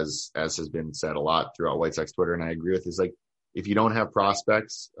 because, as has been said a lot throughout White Sox Twitter, and I agree with, is if you don't have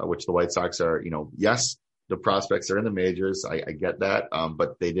prospects, which the White Sox are, yes, the prospects are in the majors. I get that.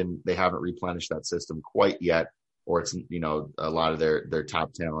 But they haven't replenished that system quite yet, or it's, a lot of their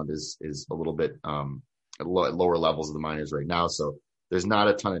top talent is a little bit, at lower levels of the minors right now. So there's not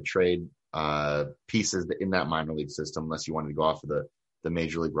a ton of trade, pieces in that minor league system, unless you wanted to go off of the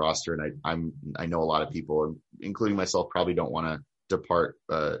major league roster. And I know a lot of people, including myself, probably don't want to depart,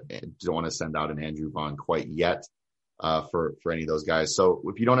 don't want to send out an Andrew Vaughn quite yet. For any of those guys. So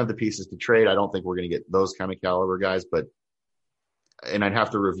if you don't have the pieces to trade, I don't think we're going to get those kind of caliber guys, but and I'd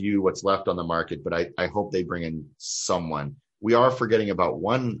have to review what's left on the market, but I hope they bring in someone. We are forgetting about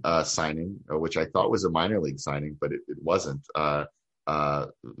one signing, which I thought was a minor league signing, but it wasn't.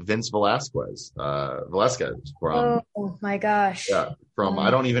 Vince Velasquez from. Oh my gosh. Yeah, from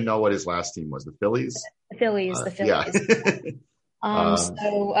I don't even know what his last team was. The Phillies. The Phillies. Yeah.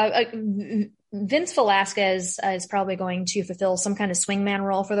 So Vince Velasquez is probably going to fulfill some kind of swingman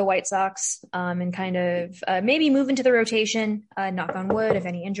role for the White Sox, and kind of maybe move into the rotation, knock on wood, if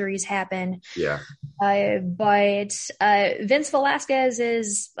any injuries happen. Yeah. But Vince Velasquez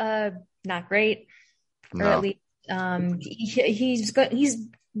is not great, or at least he's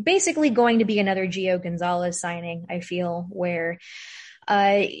basically going to be another Gio Gonzalez signing, I feel, where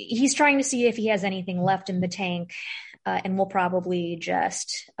he's trying to see if he has anything left in the tank. And we'll probably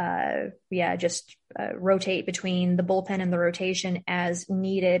just rotate between the bullpen and the rotation as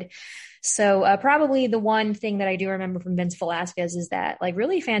needed. So probably the one thing that I do remember from Vince Velasquez is that like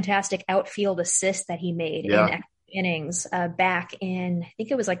really fantastic outfield assist that he made in extra innings back in, I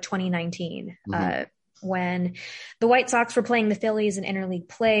think it was like 2019, when the White Sox were playing the Phillies in interleague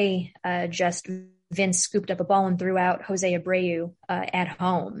play. Just Vince scooped up a ball and threw out Jose Abreu at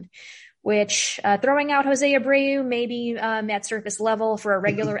home. Which throwing out Jose Abreu maybe at surface level for a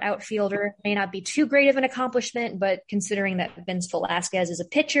regular outfielder may not be too great of an accomplishment, but considering that Vince Velasquez is a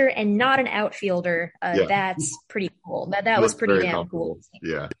pitcher and not an outfielder, that's pretty cool. That was pretty damn cool.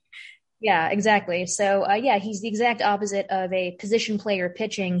 Yeah, exactly. So he's the exact opposite of a position player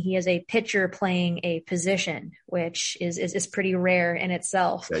pitching. He is a pitcher playing a position, which is pretty rare in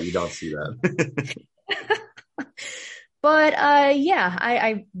itself. Yeah, you don't see that. But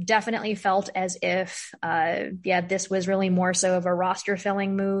I definitely felt as if this was really more so of a roster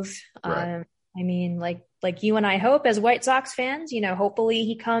filling move. Right. I mean, like you and I hope as White Sox fans, hopefully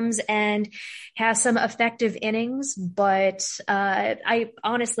he comes and has some effective innings. But I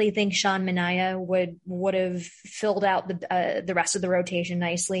honestly think Sean Manaea would have filled out the rest of the rotation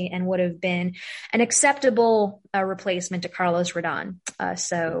nicely and would have been an acceptable replacement to Carlos Rodon.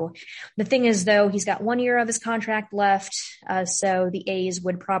 So the thing is, though, he's got 1 year of his contract left. So the A's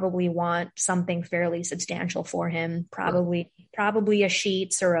would probably want something fairly substantial for him. Probably a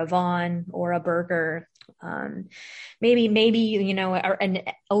Sheets or a Vaughn or a Burger. Maybe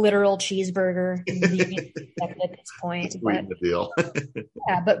a literal cheeseburger at this point. Sweeten the deal.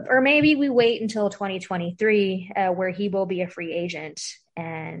 Or maybe we wait until 2023, where he will be a free agent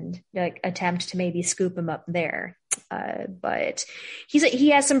and attempt to maybe scoop him up there. But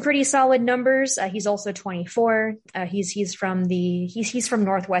he has some pretty solid numbers. He's also 24. He's from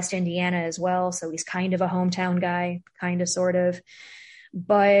Northwest Indiana as well, so he's kind of a hometown guy, kind of, sort of.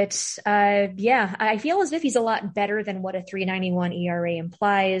 But I feel as if he's a lot better than what a 3.91 ERA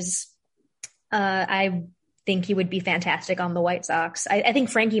implies. I think he would be fantastic on the White Sox. I think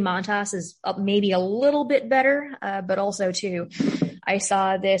Frankie Montas is maybe a little bit better, but also too, I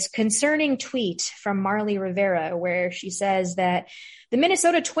saw this concerning tweet from Marly Rivera where she says that the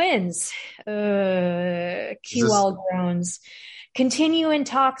Minnesota Twins, Q-All groans, continue in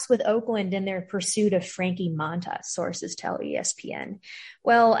talks with Oakland in their pursuit of Frankie Montas, sources tell ESPN.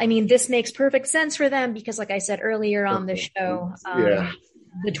 Well, I mean, this makes perfect sense for them because, like I said earlier on the show, the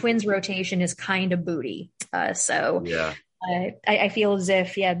Twins rotation is kind of booty. I feel as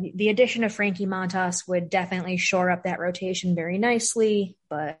if, the addition of Frankie Montas would definitely shore up that rotation very nicely.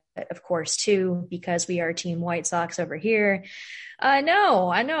 But of course, too, because we are Team White Sox over here, no,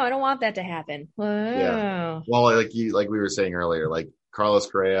 I don't want that to happen. Yeah. Well, like we were saying earlier, like Carlos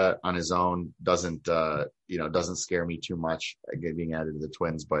Correa on his own doesn't scare me too much being added to the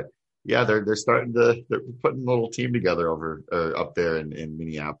Twins, but yeah, they're putting a little team together up there in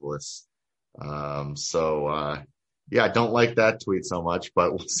Minneapolis. I don't like that tweet so much,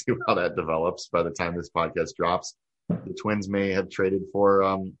 but we'll see how that develops by the time this podcast drops. The Twins may have traded for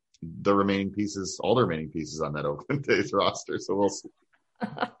all the remaining pieces on that Oakland A's roster. So we'll see.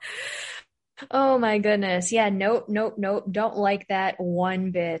 Oh my goodness. Yeah. Nope. Don't like that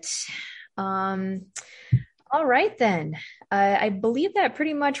one bit. All right, then. I believe that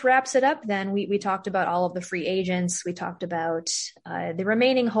pretty much wraps it up then. We talked about all of the free agents. We talked about the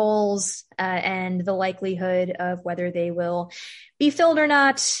remaining holes and the likelihood of whether they will be filled or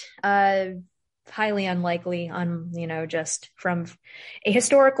not. Highly unlikely on, just from a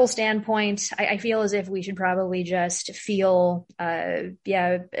historical standpoint. I feel as if we should probably just assume that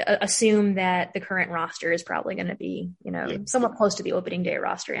the current roster is probably going to be, somewhat close to the opening day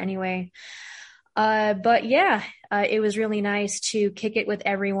roster anyway. It was really nice to kick it with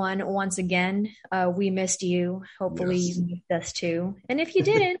everyone once again. We missed you. Hopefully you missed us too. And if you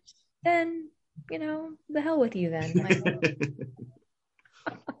didn't, then, the hell with you then.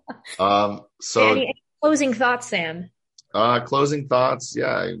 So any closing thoughts, Sam? Closing thoughts.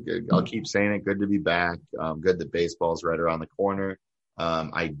 Yeah, I'll keep saying it. Good to be back. Good that baseball's right around the corner.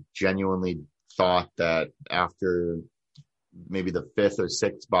 I genuinely thought that after maybe the 5th or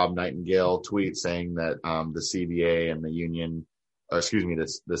 6th Bob Nightingale tweet saying that the CBA and the union, the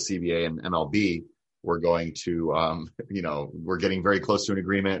CBA and MLB were going to, we're getting very close to an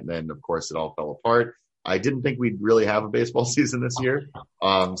agreement. And then, of course, it all fell apart. I didn't think we'd really have a baseball season this year.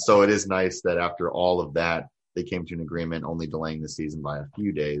 So it is nice that after all of that, they came to an agreement, only delaying the season by a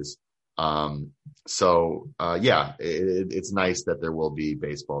few days. It's nice that there will be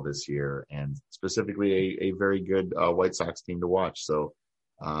baseball this year, and specifically a very good White Sox team to watch. So,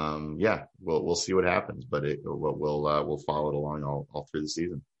 we'll see what happens, but we'll follow it along all through the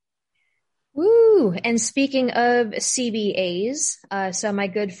season. Woo! And speaking of CBAs, so my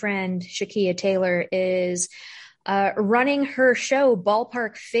good friend Shakia Taylor is running her show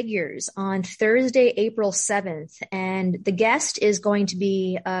Ballpark Figures on Thursday, April 7th. And the guest is going to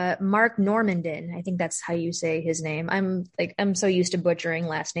be Mark Normandin. I think that's how you say his name. I'm so used to butchering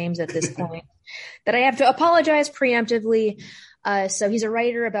last names at this point that I have to apologize preemptively. So he's a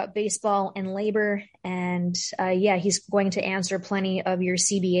writer about baseball and labor. And he's going to answer plenty of your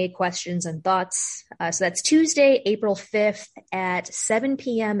CBA questions and thoughts. So that's Tuesday, April 5th at 7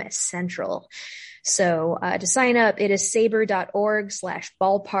 p.m. Central. So to sign up, it is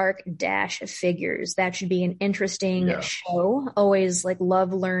saber.org/ballpark-figures. That should be an interesting show. Always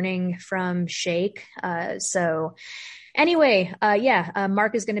love learning from Shake. Mark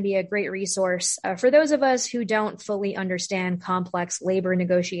is going to be a great resource for those of us who don't fully understand complex labor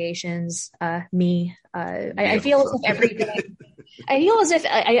negotiations. I feel as if everything. I feel as if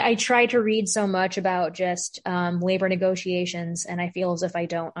I try to read so much about just labor negotiations, and I feel as if I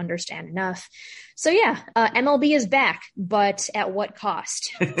don't understand enough. So MLB is back, but at what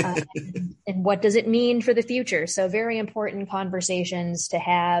cost? And what does it mean for the future? So very important conversations to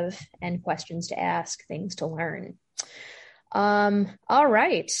have and questions to ask, things to learn. All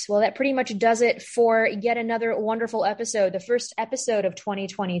right. Well, that pretty much does it for yet another wonderful episode, the first episode of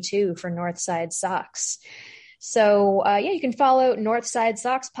 2022 for Northside Sox. So, you can follow Northside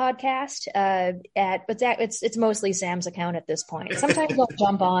Sox podcast, it's mostly Sam's account at this point. Sometimes I'll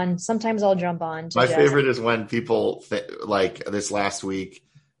jump on. My favorite is when people like this last week,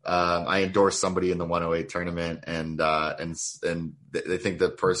 I endorsed somebody in the 108 tournament and they think the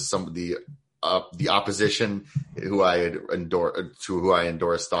person, the opposition who I had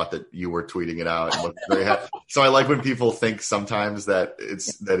endorsed thought that you were tweeting it out. And looked very happy. So I like when people think sometimes that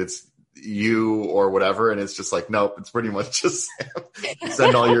it's you or whatever, and it's just like, nope, it's pretty much just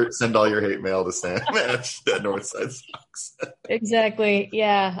Sam. send all your hate mail to Sam at Northside Sox. Exactly.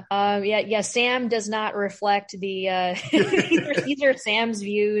 Yeah. Sam does not reflect the these are Sam's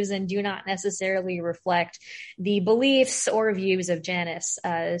views and do not necessarily reflect the beliefs or views of Janice.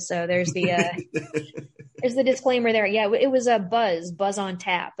 So there's there's the disclaimer there. Yeah, it was a Buzz on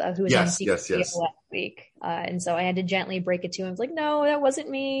Tap, who was on CBS last week. And so I had to gently break it to him. I was like, no, that wasn't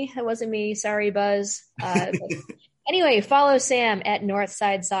me. Sorry, Buzz. Anyway, follow Sam at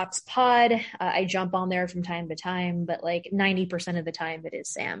Northside Sox Pod. I jump on there from time to time, but 90% of the time it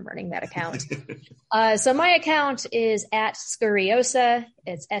is Sam running that account. So my account is at Scurriosa.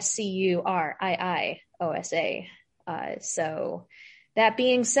 It's SCURIIOSA. So that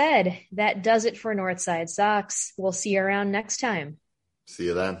being said, that does it for Northside Sox. We'll see you around next time. See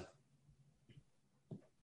you then.